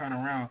didn't even turn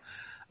around.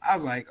 I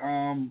was like,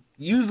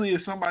 usually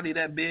if somebody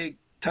that big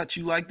touch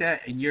you like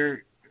that, and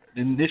your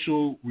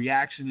initial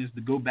reaction is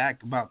to go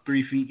back about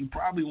 3 feet, you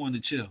probably want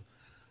to chill.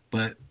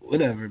 But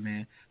whatever,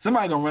 man.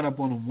 Somebody gonna run up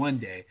on him one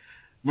day.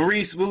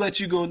 Maurice, we'll let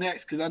you go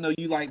next because I know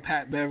you like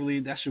Pat Beverly.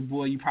 That's your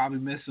boy. You probably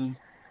miss him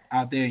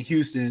out there in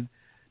Houston.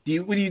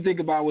 What do you think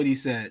about what he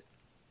said?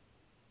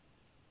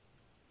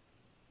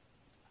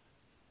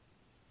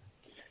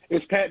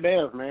 It's Pat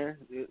Bev, man.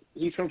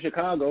 He's from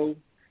Chicago.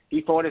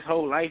 He fought his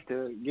whole life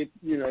to get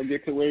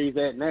to where he's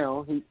at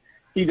now.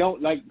 He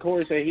don't, like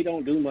Corey said, he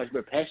don't do much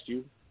but pest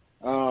you.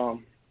 I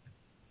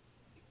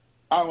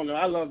don't know.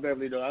 I love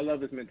Beverly though. I love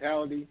his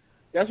mentality.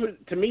 That's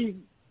what, to me,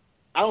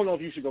 I don't know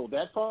if you should go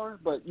that far,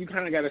 but you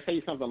kind of got to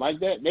say something like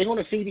that. They're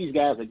going to see these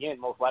guys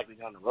again, most likely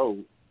down the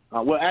road.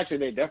 Well, actually,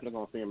 they're definitely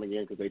going to see them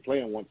again because they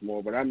play them once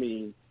more. But I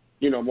mean,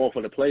 more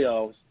for the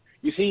playoffs.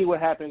 You see what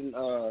happened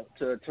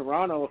to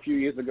Toronto a few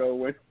years ago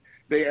when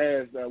they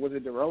asked, was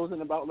it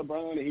DeRozan about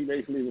LeBron? And he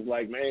basically was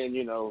like, man,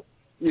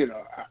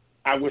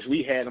 I wish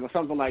we had him or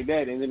something like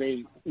that. And then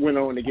they went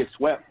on to get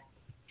swept.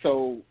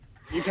 So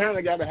you kind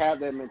of got to have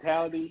that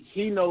mentality.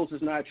 He knows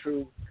it's not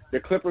true. The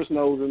Clippers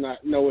know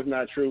it's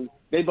not true.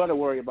 They better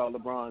worry about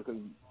LeBron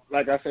because,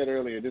 like I said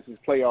earlier, this is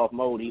playoff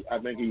mode. I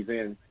think he's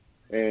in,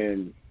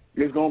 and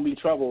there's going to be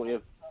trouble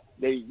if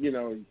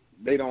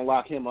they don't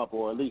lock him up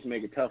or at least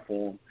make it tough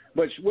for him.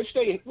 But which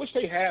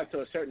they have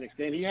to a certain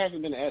extent. He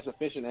hasn't been as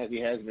efficient as he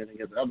has been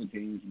against other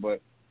teams,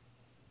 but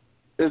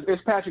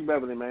it's Patrick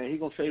Beverly, man. He's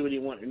gonna say what he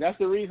wants, and that's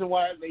the reason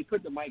why they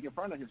put the mic in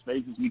front of his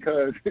face is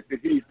because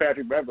he's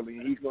Patrick Beverly,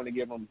 and he's going to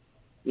give them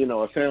a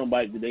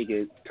soundbite that they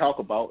could talk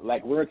about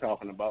like we're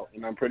talking about,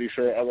 and I'm pretty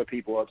sure other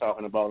people are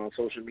talking about on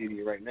social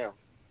media right now.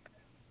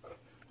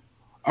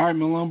 All right,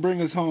 Malone,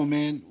 bring us home,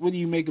 man. What do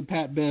you make of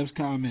Pat Bev's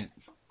comments?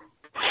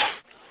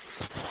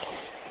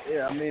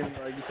 Yeah, I mean,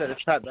 like you said,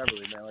 it's Pat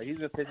Beverly, man. Like, he's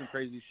going to say some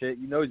crazy shit.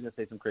 You know he's going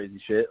to say some crazy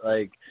shit.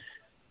 Like,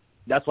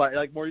 that's why,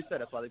 like Maurice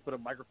said, that's why they put a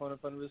microphone in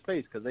front of his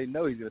face, because they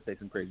know he's going to say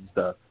some crazy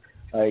stuff.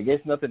 Like,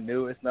 it's nothing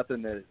new. It's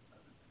nothing that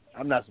 –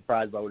 I'm not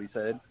surprised by what he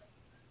said.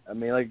 I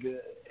mean,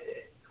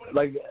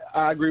 like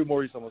I agree with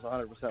Maurice almost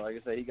 100%. Like I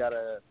said, they got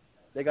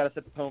to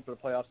set the tone for the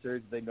playoff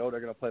series. They know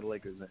they're going to play the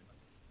Lakers in.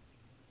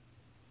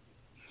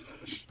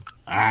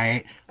 All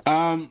right.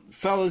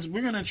 Fellas,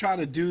 we're going to try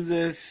to do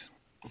this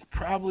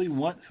probably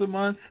once a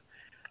month,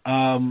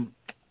 and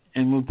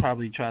we'll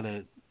probably try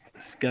to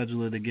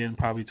schedule it again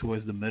probably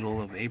towards the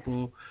middle of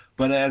April.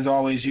 But as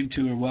always, you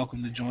two are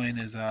welcome to join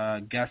as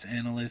guest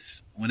analysts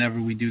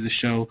whenever we do the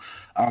show.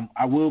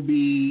 I will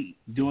be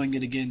doing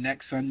it again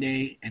next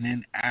Sunday, and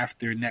then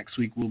after next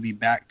week we'll be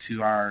back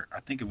to our, I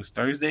think it was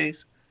Thursdays.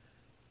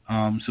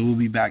 So we'll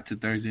be back to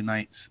Thursday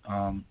nights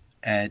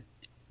at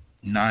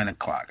 9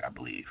 o'clock, I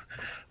believe.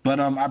 But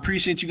I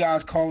appreciate you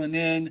guys calling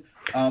in.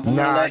 I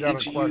got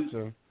a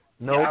question.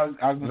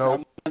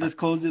 Nope. Let's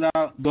close it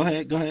out. Go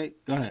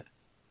ahead.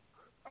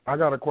 I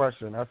got a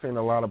question. I've seen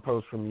a lot of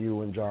posts from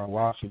you and John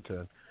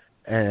Washington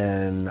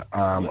and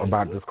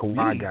about this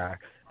Kawhi guy.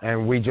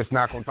 And we just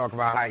not going to talk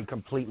about how he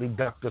completely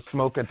ducked the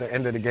smoke at the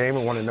end of the game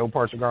and wanted no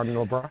parts regarding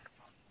LeBron?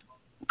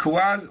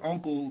 Kawhi's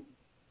uncle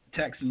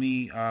texted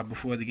me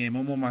before the game.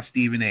 I'm on my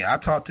Stephen A. I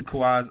talked to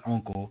Kawhi's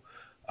uncle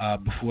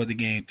before the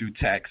game through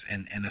text,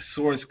 and a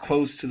source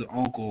close to the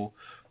uncle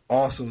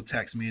also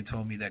texted me and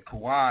told me that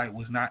Kawhi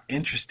was not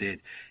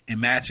interested in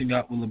matching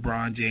up with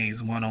LeBron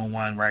James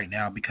one-on-one right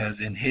now because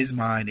in his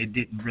mind it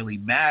didn't really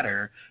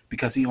matter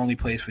because he only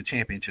plays for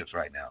championships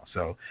right now.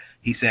 So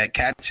he said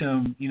catch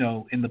him,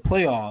 in the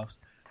playoffs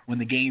when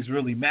the games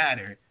really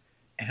matter,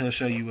 and he'll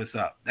show you what's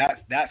up.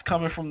 That's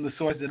coming from the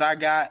source that I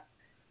got.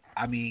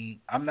 I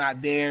mean, I'm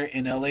not there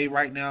in L.A.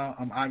 right now.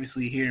 I'm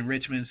obviously here in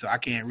Richmond, so I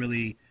can't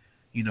really,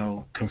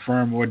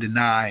 confirm or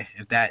deny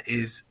if that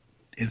is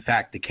in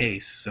fact the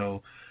case.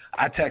 So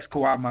I text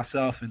Kawhi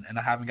myself, and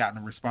I haven't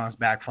gotten a response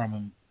back from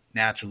him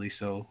naturally.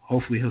 So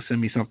hopefully he'll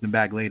send me something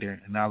back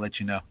later, and I'll let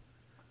you know.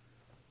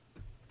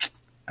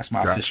 That's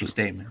my official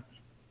statement.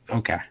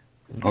 Okay.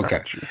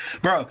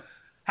 Bro,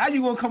 how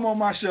you going to come on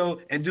my show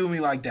and do me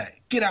like that?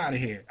 Get out of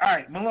here. All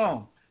right,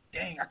 Malone.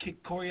 Dang, I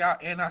kicked Corey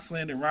out and I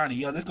slandered Ronnie.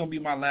 Yo, this is going to be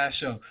my last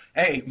show.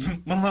 Hey,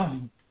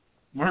 Malone,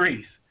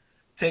 Maurice,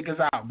 take us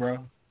out, bro.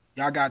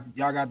 Y'all got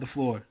the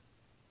floor.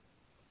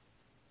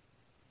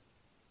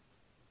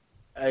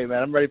 Hey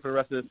man, I'm ready for the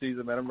rest of the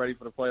season, man. I'm ready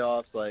for the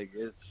playoffs. Like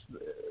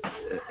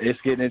it's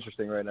getting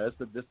interesting right now.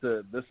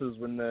 This is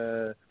when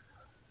the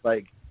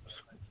like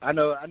I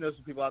know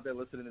some people out there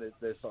listening that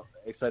they're so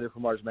excited for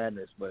March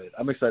Madness, but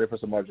I'm excited for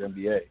some March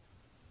NBA.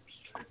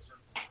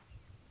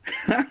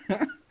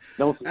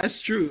 That's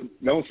true.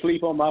 Don't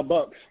sleep on my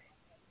Bucks.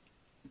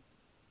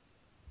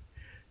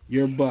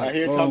 Your Bucks. I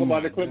hear talk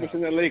about the Clippers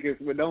and the Lakers,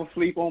 but don't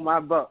sleep on my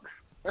Bucks.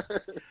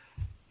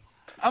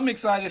 I'm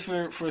excited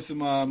for some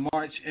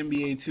March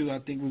NBA too. I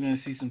think we're going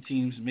to see some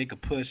teams make a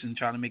push and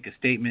try to make a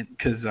statement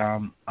because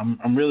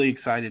I'm really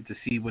excited to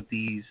see what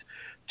these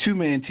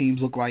two-man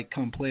teams look like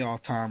come playoff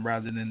time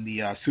rather than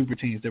the super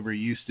teams that we're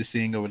used to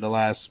seeing over the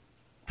last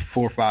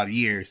 4 or 5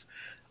 years.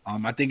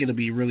 I think it'll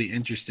be really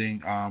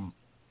interesting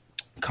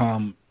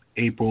come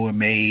April and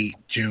May,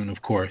 June,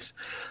 of course.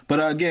 But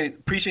again,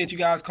 appreciate you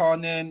guys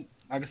calling in.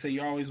 Like I said,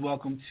 you're always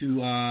welcome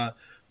to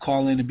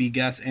call in and be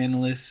guest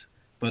analysts.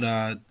 But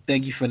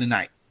thank you for the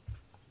night.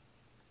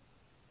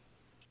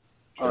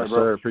 All right,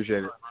 brother.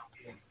 Appreciate it.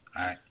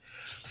 All right.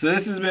 So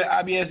this has been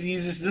IBS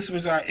Users. This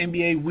was our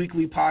NBA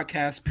Weekly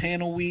Podcast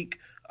Panel Week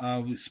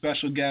with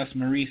special guests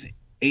Maurice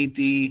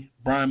Athey,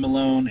 Brian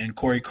Malone, and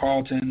Corey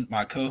Carlton,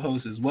 my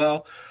co-host as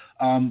well.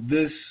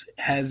 This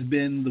has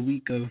been the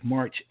week of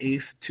March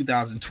 8th,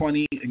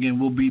 2020. Again,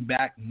 we'll be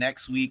back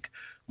next week,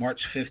 March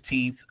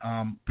 15th,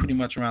 pretty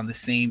much around the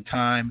same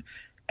time.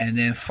 And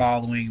then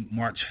following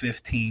March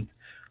 15th,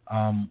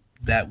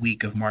 that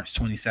week of March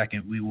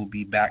 22nd, we will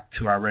be back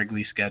to our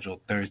regularly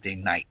scheduled Thursday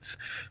nights.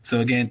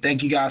 So again,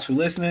 thank you guys for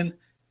listening.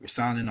 We're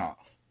signing off.